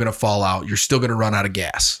engine's still going to fall out. You're still going to run out of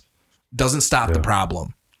gas. Doesn't stop the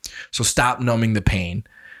problem. So stop numbing the pain.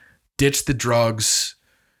 Ditch the drugs.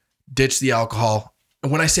 Ditch the alcohol.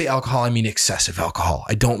 And when I say alcohol, I mean excessive alcohol.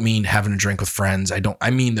 I don't mean having a drink with friends. I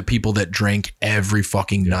mean the people that drink every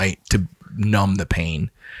fucking night to numb the pain.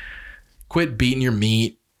 Quit beating your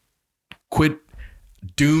meat. Quit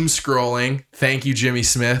doom scrolling. Thank you, Jimmy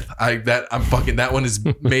Smith. That one has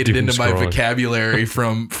made it into my vocabulary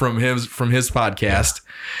from his podcast.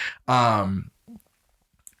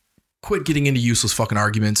 Quit getting into useless fucking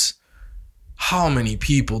arguments. How many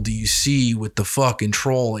people do you see with the fucking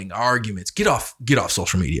trolling arguments? Get off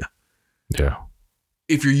social media. Yeah.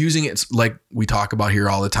 If you're using it like we talk about here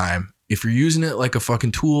all the time, if you're using it like a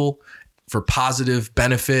fucking tool for positive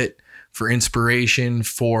benefit, for inspiration,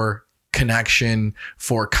 for connection,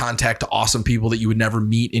 for contact to awesome people that you would never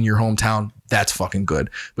meet in your hometown, that's fucking good.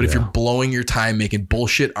 But if you're blowing your time making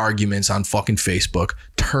bullshit arguments on fucking Facebook,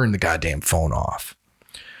 turn the goddamn phone off.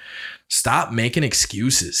 Stop making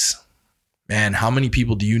excuses. Man, how many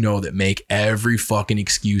people do you know that make every fucking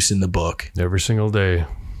excuse in the book? Every single day.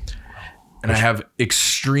 And I have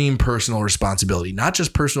extreme personal responsibility, not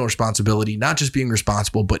just personal responsibility, not just being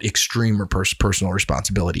responsible, but extreme personal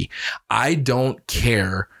responsibility. I don't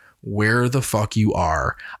care where the fuck you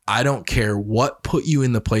are. I don't care what put you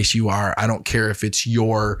in the place you are. I don't care if it's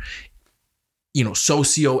your,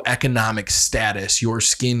 socioeconomic status, your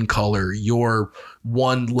skin color, your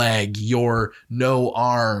one leg, your no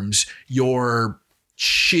arms, your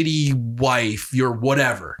shitty wife, your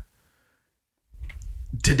whatever.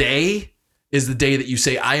 Today is the day that you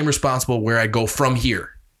say, I am responsible where I go from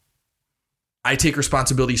here. I take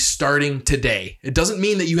responsibility starting today. It doesn't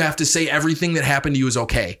mean that you have to say everything that happened to you is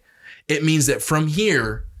okay. It means that from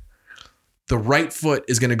here, the right foot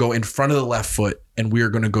is going to go in front of the left foot, and we are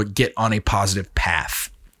going to go get on a positive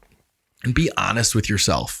path. And be honest with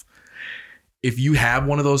yourself. If you have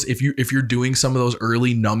one of those, if you're doing some of those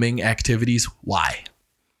early numbing activities, why?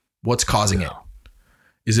 What's causing it?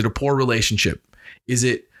 Is it a poor relationship? Is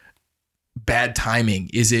it bad timing?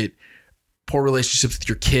 Is it poor relationships with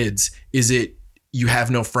your kids? Is it you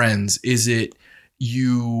have no friends? Is it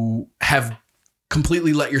you have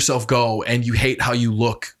completely let yourself go and you hate how you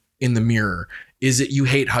look in the mirror? Is it you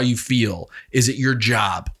hate how you feel? Is it your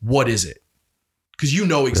job? What is it? because you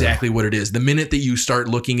know exactly what it is. The minute that you start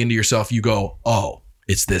looking into yourself, you go, oh,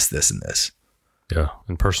 it's this, this, and this. Yeah.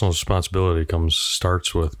 And personal responsibility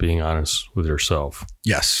starts with being honest with yourself.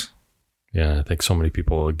 Yes. Yeah. I think so many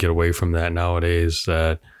people get away from that nowadays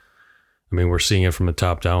that, I mean, we're seeing it from the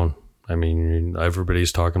top down. I mean,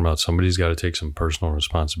 everybody's talking about somebody's got to take some personal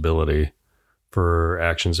responsibility for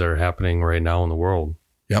actions that are happening right now in the world.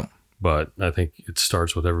 Yep. But I think it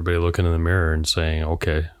starts with everybody looking in the mirror and saying,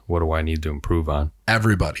 okay, what do I need to improve on?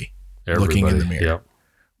 Everybody looking in the mirror.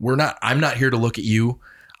 Yep. I'm not here to look at you.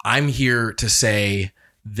 I'm here to say,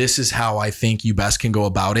 this is how I think you best can go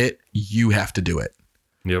about it. You have to do it.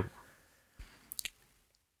 Yep.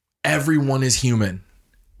 Everyone is human.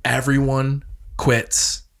 Everyone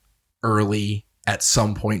quits early at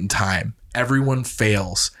some point in time. Everyone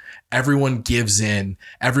fails. Everyone gives in.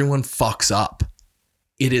 Everyone fucks up.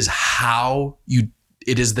 It is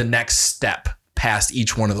it is the next step past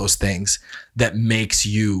each one of those things that makes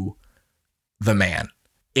you the man.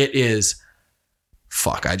 It is,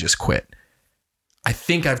 fuck, I just quit. I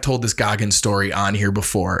think I've told this Goggins story on here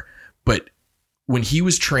before, but when he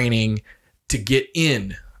was training to get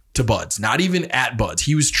in to Buds, not even at Buds,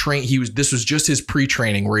 this was just his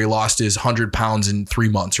pre-training where he lost his 100 pounds in 3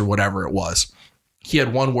 months or whatever it was. He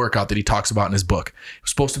had one workout that he talks about in his book. It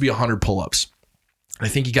was supposed to be 100 pull-ups. I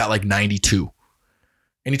think he got like 92.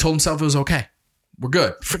 And he told himself it was okay. We're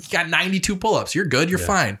good. You got 92 pull-ups. You're good. You're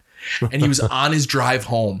fine. And he was on his drive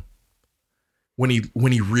home when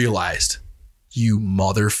he realized, you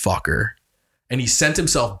motherfucker. And he sent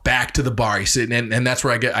himself back to the bar. He's sitting and that's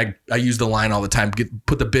where I use the line all the time.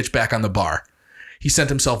 Put the bitch back on the bar. He sent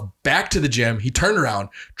himself back to the gym. He turned around,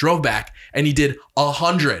 drove back, and he did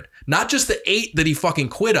 100. Not just the 8 that he fucking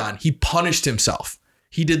quit on. He punished himself.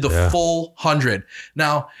 He did the full 100.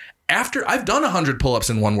 Now, after I've done 100 pull-ups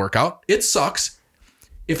in one workout, it sucks.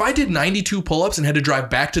 If I did 92 pull-ups and had to drive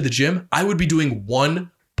back to the gym, I would be doing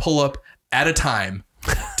 1 pull-up at a time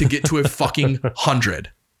to get to a fucking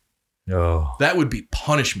 100. Oh. That would be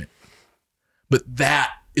punishment. But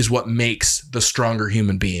that is what makes the stronger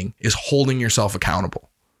human being, is holding yourself accountable.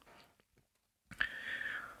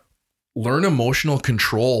 Learn emotional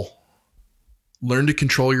control. Learn to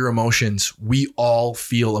control your emotions. We all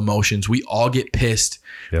feel emotions. We all get pissed.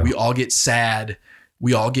 Yeah. We all get sad.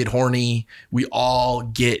 We all get horny. We all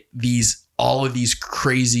get all of these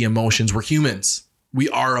crazy emotions. We're humans. We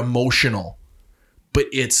are emotional. But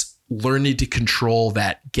it's learning to control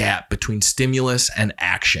that gap between stimulus and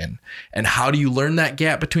action. And how do you learn that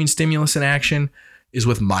gap between stimulus and action? Is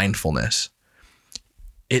with mindfulness.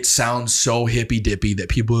 It sounds so hippy dippy that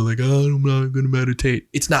people are like, oh, I'm not going to meditate.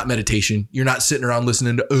 It's not meditation. You're not sitting around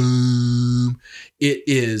listening to, It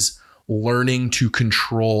is learning to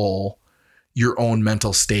control your own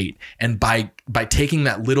mental state. And by taking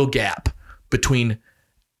that little gap between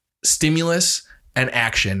stimulus and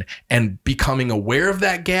action and becoming aware of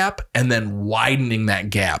that gap and then widening that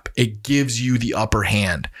gap, it gives you the upper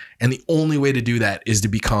hand. And the only way to do that is to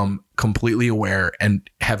become completely aware and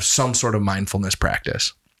have some sort of mindfulness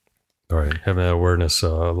practice. All right. Having that awareness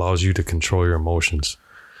allows you to control your emotions.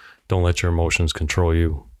 Don't let your emotions control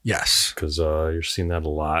you. Yes. Because you're seeing that a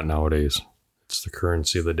lot nowadays. It's the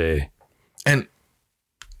currency of the day. And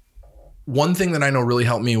one thing that I know really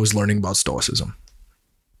helped me was learning about Stoicism.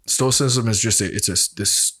 Stoicism is just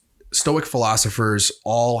this Stoic philosophers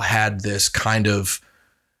all had this kind of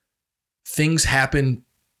things happen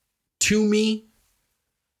to me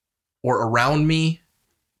or around me,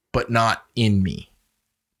 but not in me.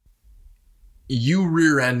 You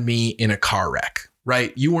rear-end me in a car wreck,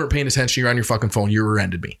 right? You weren't paying attention. You're on your fucking phone. You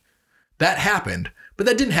rear-ended me. That happened, but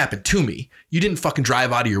that didn't happen to me. You didn't fucking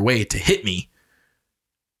drive out of your way to hit me.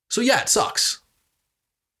 So yeah, it sucks.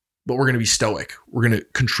 But we're going to be stoic. We're going to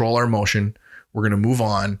control our emotion. We're going to move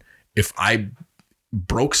on. If I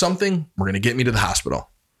broke something, we're going to get me to the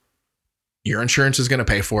hospital. Your insurance is going to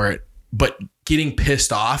pay for it. But getting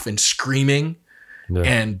pissed off and screaming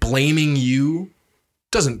and blaming you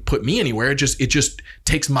doesn't put me anywhere. It just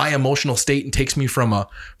takes my emotional state and takes me from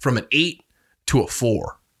an 8 to a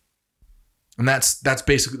 4. And that's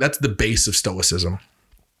the base of Stoicism.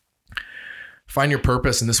 Find your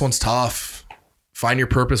purpose. And this one's tough. Find your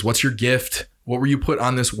purpose. What's your gift? What were you put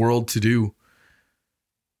on this world to do?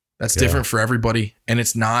 That's different for everybody. And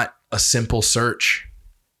it's not a simple search,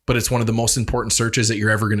 but it's one of the most important searches that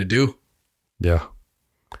you're ever going to do. Yeah.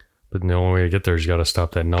 But the only way to get there is you got to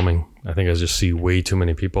stop that numbing. I think I just see way too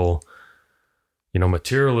many people,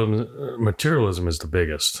 materialism is the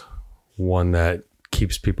biggest one that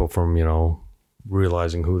keeps people from,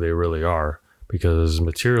 realizing who they really are, because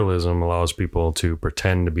materialism allows people to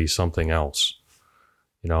pretend to be something else.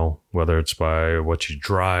 you know, whether it's by what you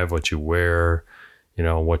drive, what you wear, you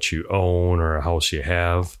know, what you own or a house you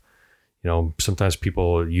have. You know, sometimes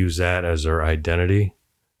people use that as their identity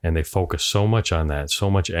and they focus so much on that, so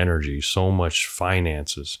much energy, so much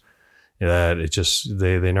finances that it just,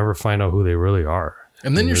 they never find out who they really are.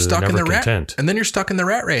 And then you're stuck in the content. And then you're stuck in the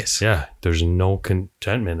rat race. Yeah. There's no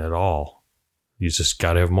contentment at all. You just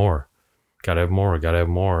got to have more, got to have more, got to have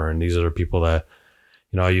more. And these are the people that,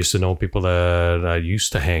 you know, I used to know people that I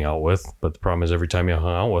used to hang out with, but the problem is every time you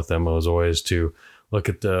hung out with them, it was always to look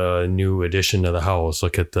at the new addition to the house,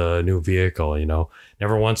 look at the new vehicle, you know.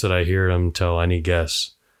 Never once did I hear them tell any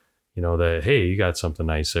guest, you know, that, hey, you got something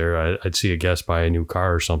nice there. I'd see a guest buy a new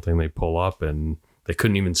car or something, they pull up and they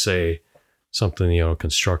couldn't even say something, you know,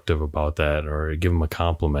 constructive about that or give them a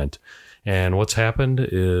compliment. And what's happened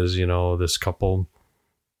is, you know, this couple,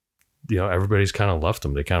 you know, everybody's kind of left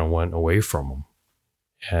them. They kind of went away from them.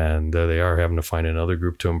 And there they are having to find another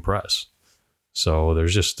group to impress. So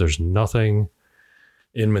there's nothing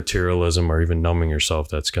in materialism or even numbing yourself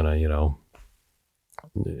that's going to, you know,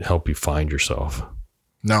 help you find yourself.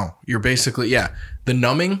 No, you're basically, yeah. The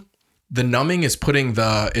numbing is putting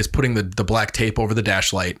the black tape over the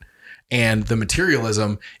dash light, and the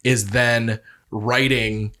materialism is then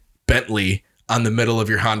writing Bentley on the middle of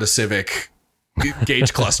your Honda Civic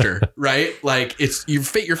gauge cluster, right? Like you're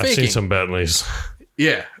faking. I've seen some Bentleys.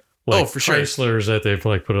 Yeah. Like for sure. Chrysler's that they've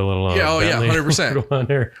like put a little Bentley 100% on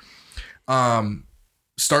there.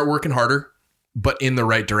 Start working harder, but in the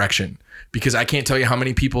right direction. Because I can't tell you how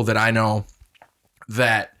many people that I know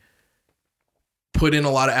that put in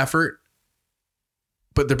a lot of effort,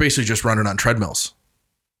 but they're basically just running on treadmills,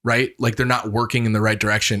 right? Like they're not working in the right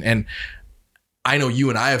direction. And I know you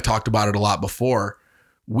and I have talked about it a lot before.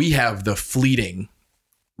 We have the fleeting,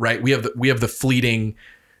 right? We have the fleeting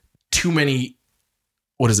too many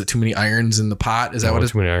irons in the pot? Is that what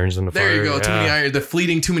it's? Too many irons in the fire. There you go. Yeah. Too many irons. The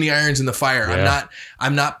fleeting too many irons in the fire. Yeah.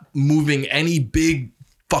 I'm not moving any big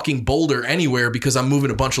fucking boulder anywhere because I'm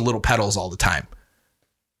moving a bunch of little pedals all the time.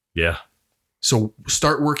 Yeah. So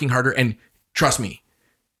start working harder, and trust me,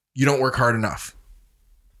 you don't work hard enough.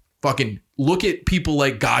 Fucking look at people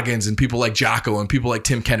like Goggins and people like Jocko and people like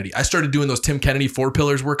Tim Kennedy. I started doing those Tim Kennedy 4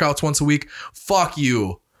 pillars workouts once a week. Fuck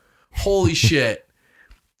you. Holy shit.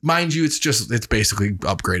 Mind you, it's basically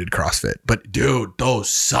upgraded CrossFit. But dude, those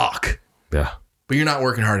suck. Yeah. But you're not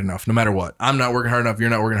working hard enough, no matter what. I'm not working hard enough. You're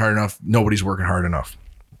not working hard enough. Nobody's working hard enough.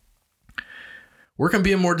 Work on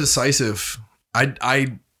being more decisive.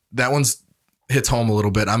 That one's hits home a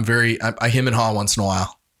little bit. I hem and haw once in a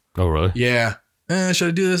while. Oh, really? Yeah. Should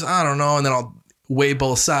I do this? I don't know. And then I'll weigh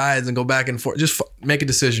both sides and go back and forth. Just make a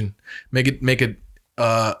decision. Make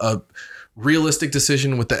a realistic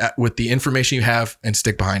decision with the information you have and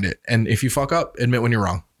stick behind it. And if you fuck up, admit when you're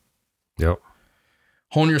wrong. Yep.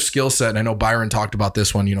 Hone your skill set. And I know Byron talked about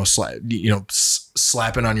this one,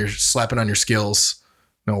 slapping on your skills.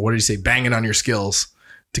 No, what did he say? Banging on your skills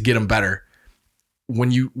to get them better.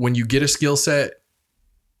 When you get a skill set,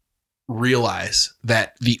 realize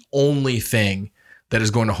that the only thing that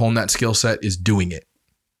is going to hone that skill set is doing it.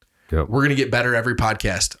 Yep. We're going to get better every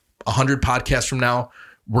podcast. 100 podcasts from now,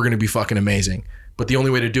 we're going to be fucking amazing. But the only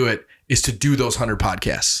way to do it is to do those 100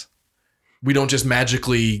 podcasts. We don't just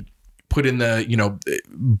magically put in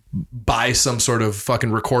buy some sort of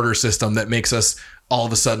fucking recorder system that makes us all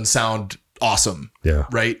of a sudden sound awesome. Yeah.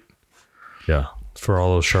 Right? Yeah. For all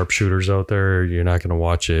those sharpshooters out there, you're not going to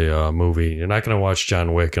watch a movie. You're not going to watch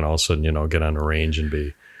John Wick and all of a sudden, get on a range and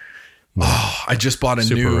be I just bought a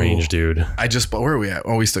super new range dude. Where are we at?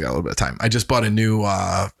 Oh, we still got a little bit of time. I just bought a new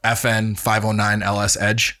FN 509 LS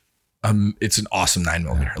Edge. It's an awesome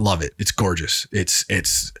 9mm. I love it. It's gorgeous. It's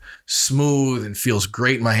smooth and feels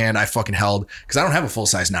great in my hand. I fucking held because I don't have a full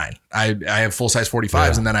size 9. I have full size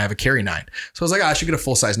 45s and then I have a carry 9. So I was like, I should get a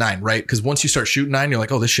full size 9, right? Because once you start shooting 9, you're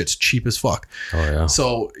like, oh, this shit's cheap as fuck. Oh yeah.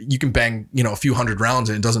 So you can bang, a few hundred rounds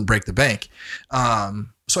and it doesn't break the bank.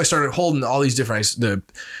 So I started holding all these different, the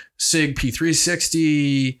SIG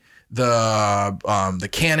P360, the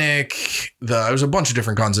Canic, there's a bunch of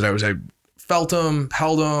different guns that I felt them,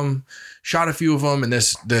 held them, shot a few of them, and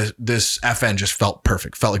this FN just felt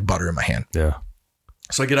perfect, felt like butter in my hand. Yeah.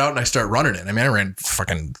 So I get out and I start running it. I mean, I ran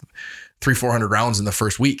fucking 300-400 rounds in the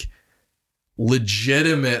first week.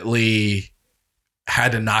 Legitimately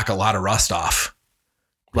had to knock a lot of rust off.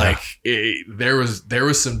 Like there was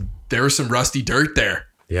some rusty dirt there.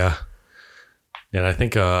 Yeah. And I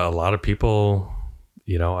think a lot of people,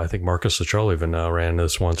 I think Marcus Luttrell even ran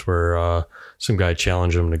this once where some guy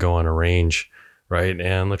challenged him to go on a range, right?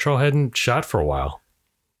 And Luttrell hadn't shot for a while.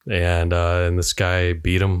 And this guy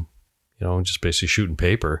beat him, just basically shooting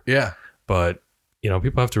paper. Yeah. But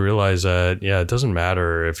people have to realize that, it doesn't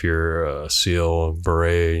matter if you're a SEAL,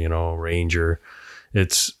 beret, Ranger.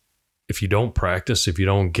 It's if you don't practice, if you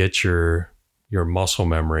don't get your muscle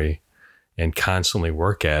memory and constantly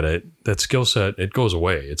work at it, that skill set, it goes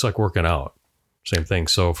away. It's like working out. Same thing.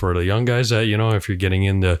 So for the young guys that, if you're getting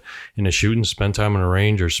into shooting, spend time on a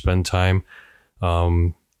range or spend time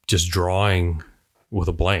just drawing with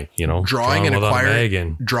a blank, drawing and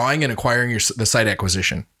acquiring the site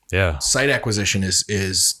acquisition. Yeah. Site acquisition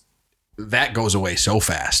is that goes away so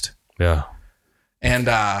fast. Yeah. And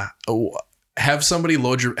have somebody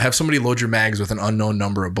load your mags with an unknown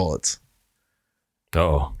number of bullets.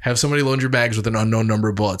 Oh. Have somebody load your bags with an unknown number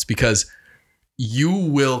of bullets, because you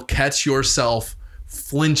will catch yourself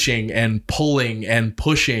flinching and pulling and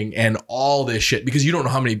pushing and all this shit, because you don't know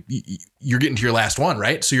how many you're getting to your last one,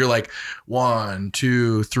 right? So you're like 1,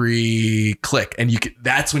 2, 3, click, and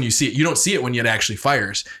that's when you see it. You don't see it when it actually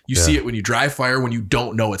fires. You see it when you dry fire, when you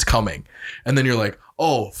don't know it's coming, and then you're like,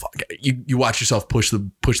 oh fuck. You watch yourself push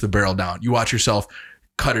the barrel down. You watch yourself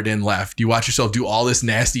cut it in left. You watch yourself do all this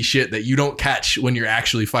nasty shit that you don't catch when you're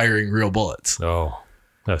actually firing real bullets. Oh,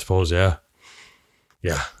 I suppose, yeah.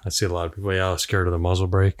 Yeah, I see a lot of people scared of the muzzle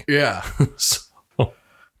brake. Yeah. So, all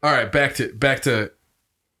right, back to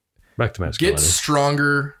masculinity. Get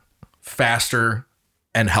stronger, faster,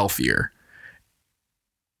 and healthier.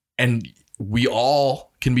 And we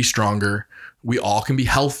all can be stronger. We all can be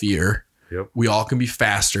healthier. Yep. We all can be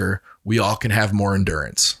faster. We all can have more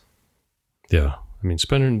endurance. Yeah. I mean,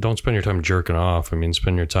 don't spend your time jerking off. I mean,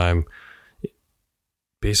 spend your time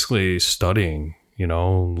basically studying,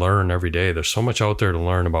 learn every day. There's so much out there to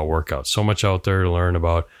learn about workouts, so much out there to learn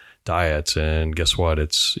about diets. And guess what?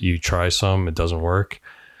 You try some, it doesn't work.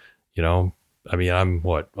 I mean, I'm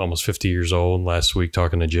almost 50 years old. Last week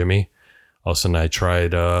talking to Jimmy, all of a sudden I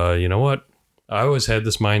tried, I always had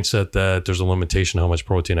this mindset that there's a limitation how much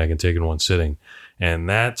protein I can take in one sitting. And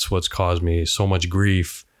that's what's caused me so much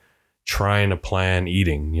grief trying to plan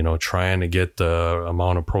eating, trying to get the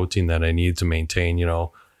amount of protein that I need to maintain,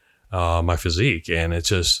 my physique. And it's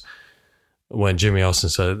just when Jimmy Elson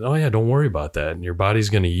said, oh yeah, don't worry about that. And your body's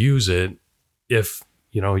going to use it if,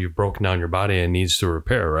 you've broken down your body and needs to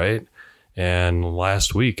repair. Right. And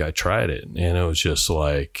last week I tried it and it was just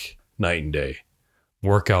like night and day.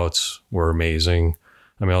 Workouts were amazing.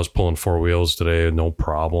 I mean, I was pulling 4 wheels today, no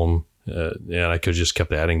problem. And I could just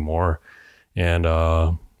kept adding more. And,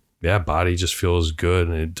 body just feels good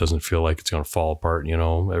and it doesn't feel like it's going to fall apart,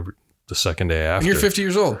 the second day after. And you're 50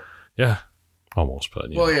 years old. Yeah. Almost,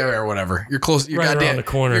 but or whatever. You're close. You're right goddamn around the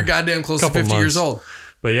corner. You're goddamn close to 50 years old.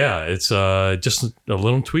 But yeah, it's just a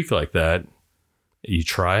little tweak like that. You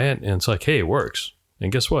try it and it's like, hey, it works.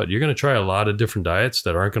 And guess what? You're going to try a lot of different diets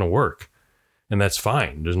that aren't going to work. And that's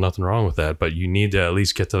fine. There's nothing wrong with that. But you need to at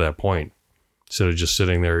least get to that point instead of just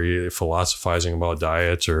sitting there philosophizing about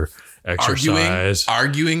diets or exercise,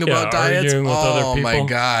 arguing about diets. Arguing with other people. My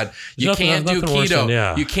God. You can't do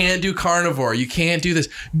keto. You can't do carnivore. You can't do this.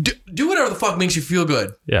 Do whatever the fuck makes you feel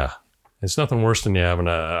good. Yeah. It's nothing worse than you having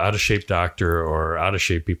an out of shape doctor or out of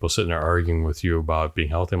shape people sitting there arguing with you about being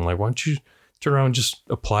healthy. I'm like, why don't you turn around and just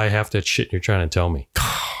apply half that shit you're trying to tell me?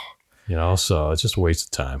 So it's just a waste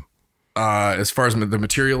of time. As far as the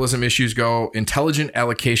materialism issues go, intelligent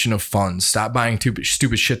allocation of funds. Stop buying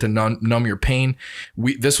stupid shit to numb your pain.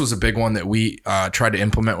 This was a big one that we tried to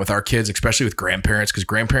implement with our kids, especially with grandparents, because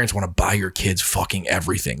grandparents want to buy your kids fucking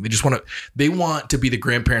everything. They want to be the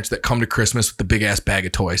grandparents that come to Christmas with the big ass bag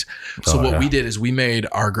of toys. So we did is we made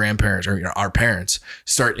our grandparents or our parents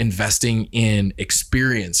start investing in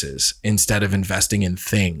experiences instead of investing in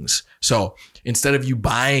things. So instead of you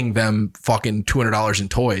buying them fucking $200 in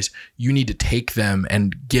toys, you need to take them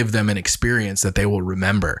and give them an experience that they will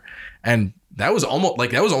remember. And that was almost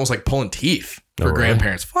like pulling teeth for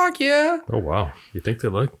grandparents. Fuck yeah. Oh, wow. You think they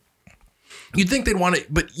like? You'd think they'd want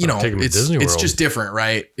it, but it's just different,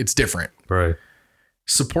 right? It's different. Right.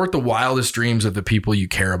 Support the wildest dreams of the people you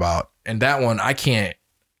care about. And that one, I can't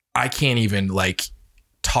even like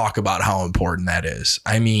talk about how important that is.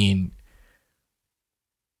 I mean,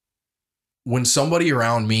 when somebody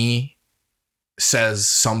around me says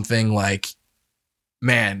something like,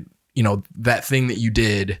 man, that thing that you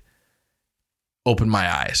did opened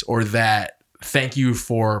my eyes, or that thank you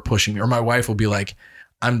for pushing me, or my wife will be like,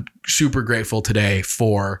 I'm super grateful today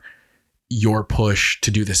for your push to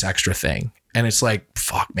do this extra thing. And it's like,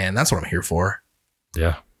 fuck, man, that's what I'm here for.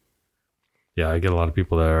 Yeah. Yeah. I get a lot of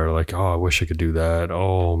people that are like, oh, I wish I could do that.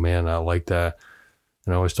 Oh man, I like that.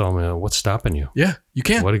 And I always tell them, what's stopping you? Yeah, you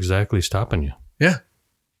can. What exactly is stopping you? Yeah.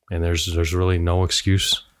 And there's really no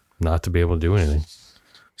excuse not to be able to do anything.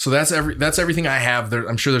 So that's everything I have.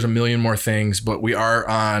 I'm sure there's a million more things, but we are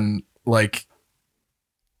on like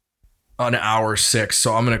on hour 6.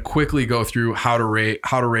 So I'm going to quickly go through how to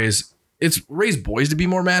raise boys to be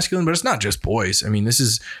more masculine, but it's not just boys. I mean, this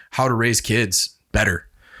is how to raise kids better.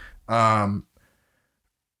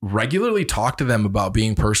 Regularly talk to them about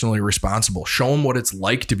being personally responsible. Show them what it's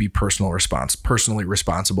like to be personally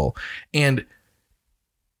responsible, and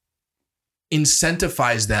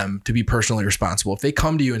incentivize them to be personally responsible. If they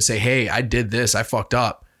come to you and say, hey, I did this, I fucked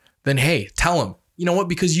up, then hey, tell them, you know what,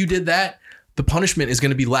 because you did that, the punishment is going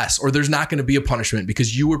to be less, or there's not going to be a punishment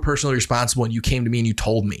because you were personally responsible and you came to me and you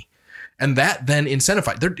told me. And that then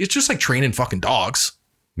incentivizes. It's just like training fucking dogs.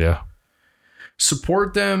 Yeah.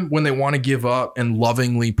 Support them when they want to give up and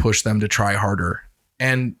lovingly push them to try harder.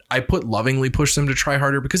 And I put lovingly push them to try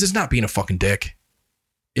harder because it's not being a fucking dick.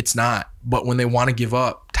 It's not. But when they want to give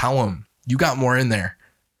up, tell them, you got more in there.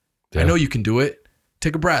 Yeah. I know you can do it.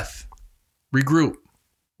 Take a breath. Regroup.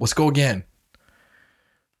 Let's go again.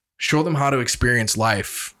 Show them how to experience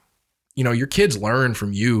life. You know, your kids learn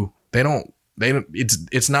from you.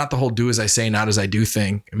 It's not the whole do as I say, not as I do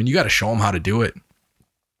thing. I mean, you got to show them how to do it.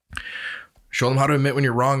 Show them how to admit when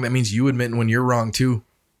you're wrong. That means you admit when you're wrong too.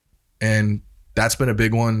 And that's been a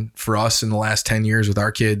big one for us in the last 10 years with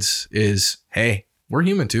our kids is, hey, we're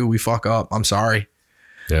human too. We fuck up. I'm sorry.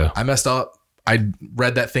 Yeah. I messed up. I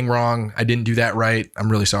read that thing wrong. I didn't do that right. I'm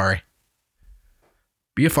really sorry.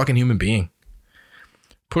 Be a fucking human being.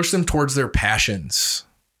 Push them towards their passions.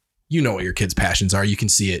 You know what your kids' passions are. You can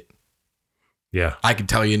see it. Yeah. I can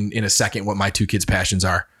tell you in a second what my 2 kids' passions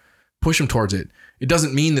are. Push them towards it. It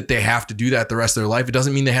doesn't mean that they have to do that the rest of their life. It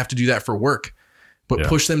doesn't mean they have to do that for work, but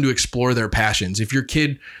push them to explore their passions. If your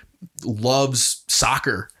kid loves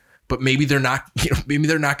soccer, but maybe they're not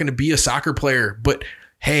going to be a soccer player, but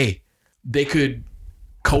hey, they could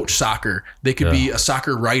coach soccer. They could be a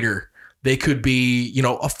soccer writer. They could be,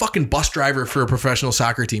 a fucking bus driver for a professional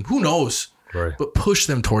soccer team. Who knows? Right. But push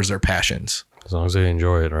them towards their passions. As long as they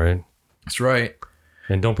enjoy it, right? That's right.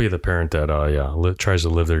 And don't be the parent that tries to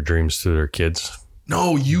live their dreams through their kids.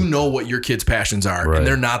 No, you know what your kids' passions are, right. And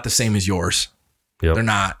they're not the same as yours. Yep. They're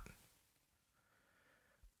not.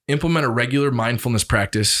 Implement a regular mindfulness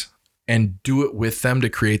practice and do it with them to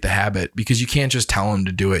create the habit, because you can't just tell them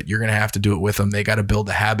to do it. You're going to have to do it with them. They got to build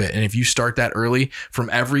the habit. And if you start that early, from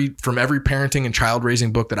every parenting and child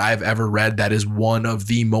raising book that I've ever read, that is one of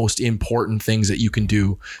the most important things that you can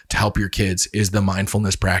do to help your kids is the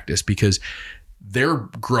mindfulness practice, because they're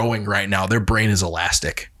growing right now. Their brain is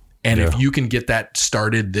elastic. And if you can get that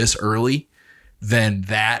started this early, then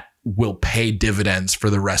that will pay dividends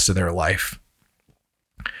for the rest of their life.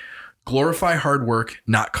 Glorify hard work,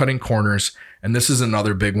 not cutting corners. And this is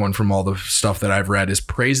another big one from all the stuff that I've read, is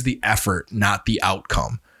praise the effort, not the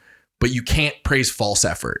outcome. But you can't praise false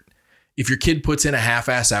effort. If your kid puts in a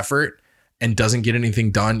half-ass effort and doesn't get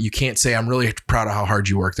anything done, you can't say, I'm really proud of how hard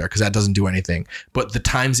you work there, because that doesn't do anything. But the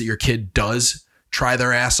times that your kid does try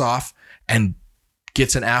their ass off and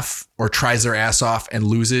gets an F, or tries their ass off and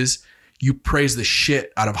loses, you praise the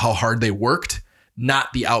shit out of how hard they worked,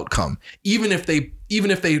 not the outcome. Even if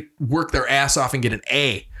they work their ass off and get an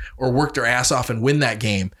A, or work their ass off and win that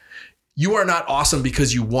game, you are not awesome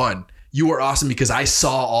because you won. You are awesome because I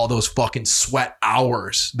saw all those fucking sweat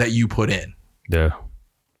hours that you put in. Yeah.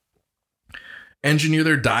 Engineer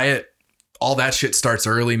their diet. All that shit starts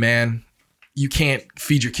early, man. You can't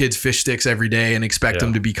feed your kids fish sticks every day and expect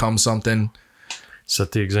them to become something.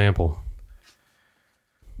 Set the example.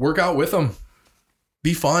 Work out with them.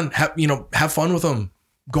 Be fun. Have fun with them.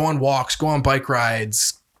 Go on walks, go on bike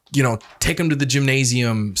rides, take them to the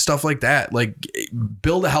gymnasium, stuff like that. Like,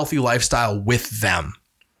 build a healthy lifestyle with them.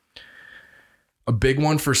 A big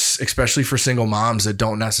one especially for single moms that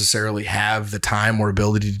don't necessarily have the time or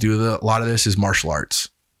ability to do a lot of this, is martial arts.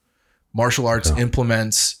 Martial arts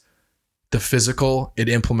implements the physical, it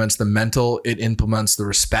implements the mental, it implements the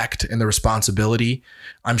respect and the responsibility.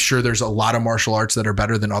 I'm sure there's a lot of martial arts that are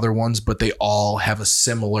better than other ones, but they all have a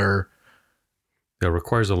similar. It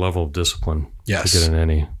requires a level of discipline to get in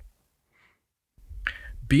any.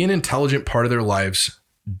 Be an intelligent part of their lives.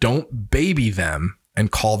 Don't baby them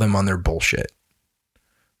and call them on their bullshit.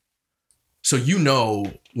 So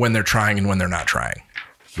when they're trying and when they're not trying.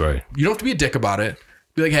 Right. You don't have to be a dick about it.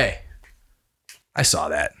 Be like, hey, I saw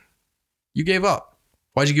that. You gave up.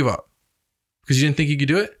 Why'd you give up? Because you didn't think you could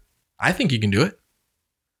do it? I think you can do it.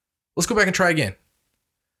 Let's go back and try again.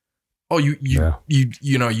 Oh, you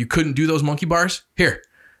couldn't do those monkey bars? Here,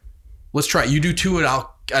 let's try it. You do 2 and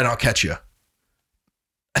I'll catch you.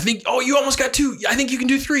 I think, you almost got 2. I think you can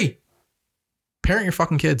do 3. Parent your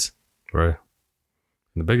fucking kids. Right.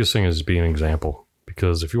 And the biggest thing is be an example,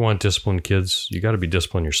 because if you want disciplined kids, you got to be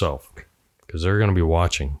disciplined yourself because they're going to be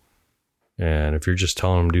watching. And if you're just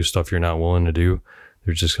telling them to do stuff you're not willing to do,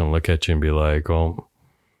 they're just going to look at you and be like, oh,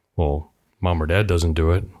 well, mom or dad doesn't do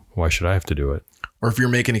it. Why should I have to do it? Or if you're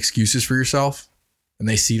making excuses for yourself and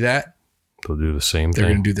they see that, they'll do the same thing.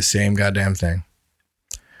 They're going to do the same goddamn thing.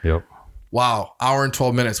 Yep. Wow. Hour and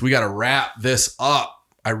 12 minutes. We got to wrap this up.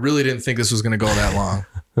 I really didn't think this was going to go that long.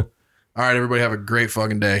 All right, everybody have a great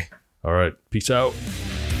fucking day. All right. Peace out.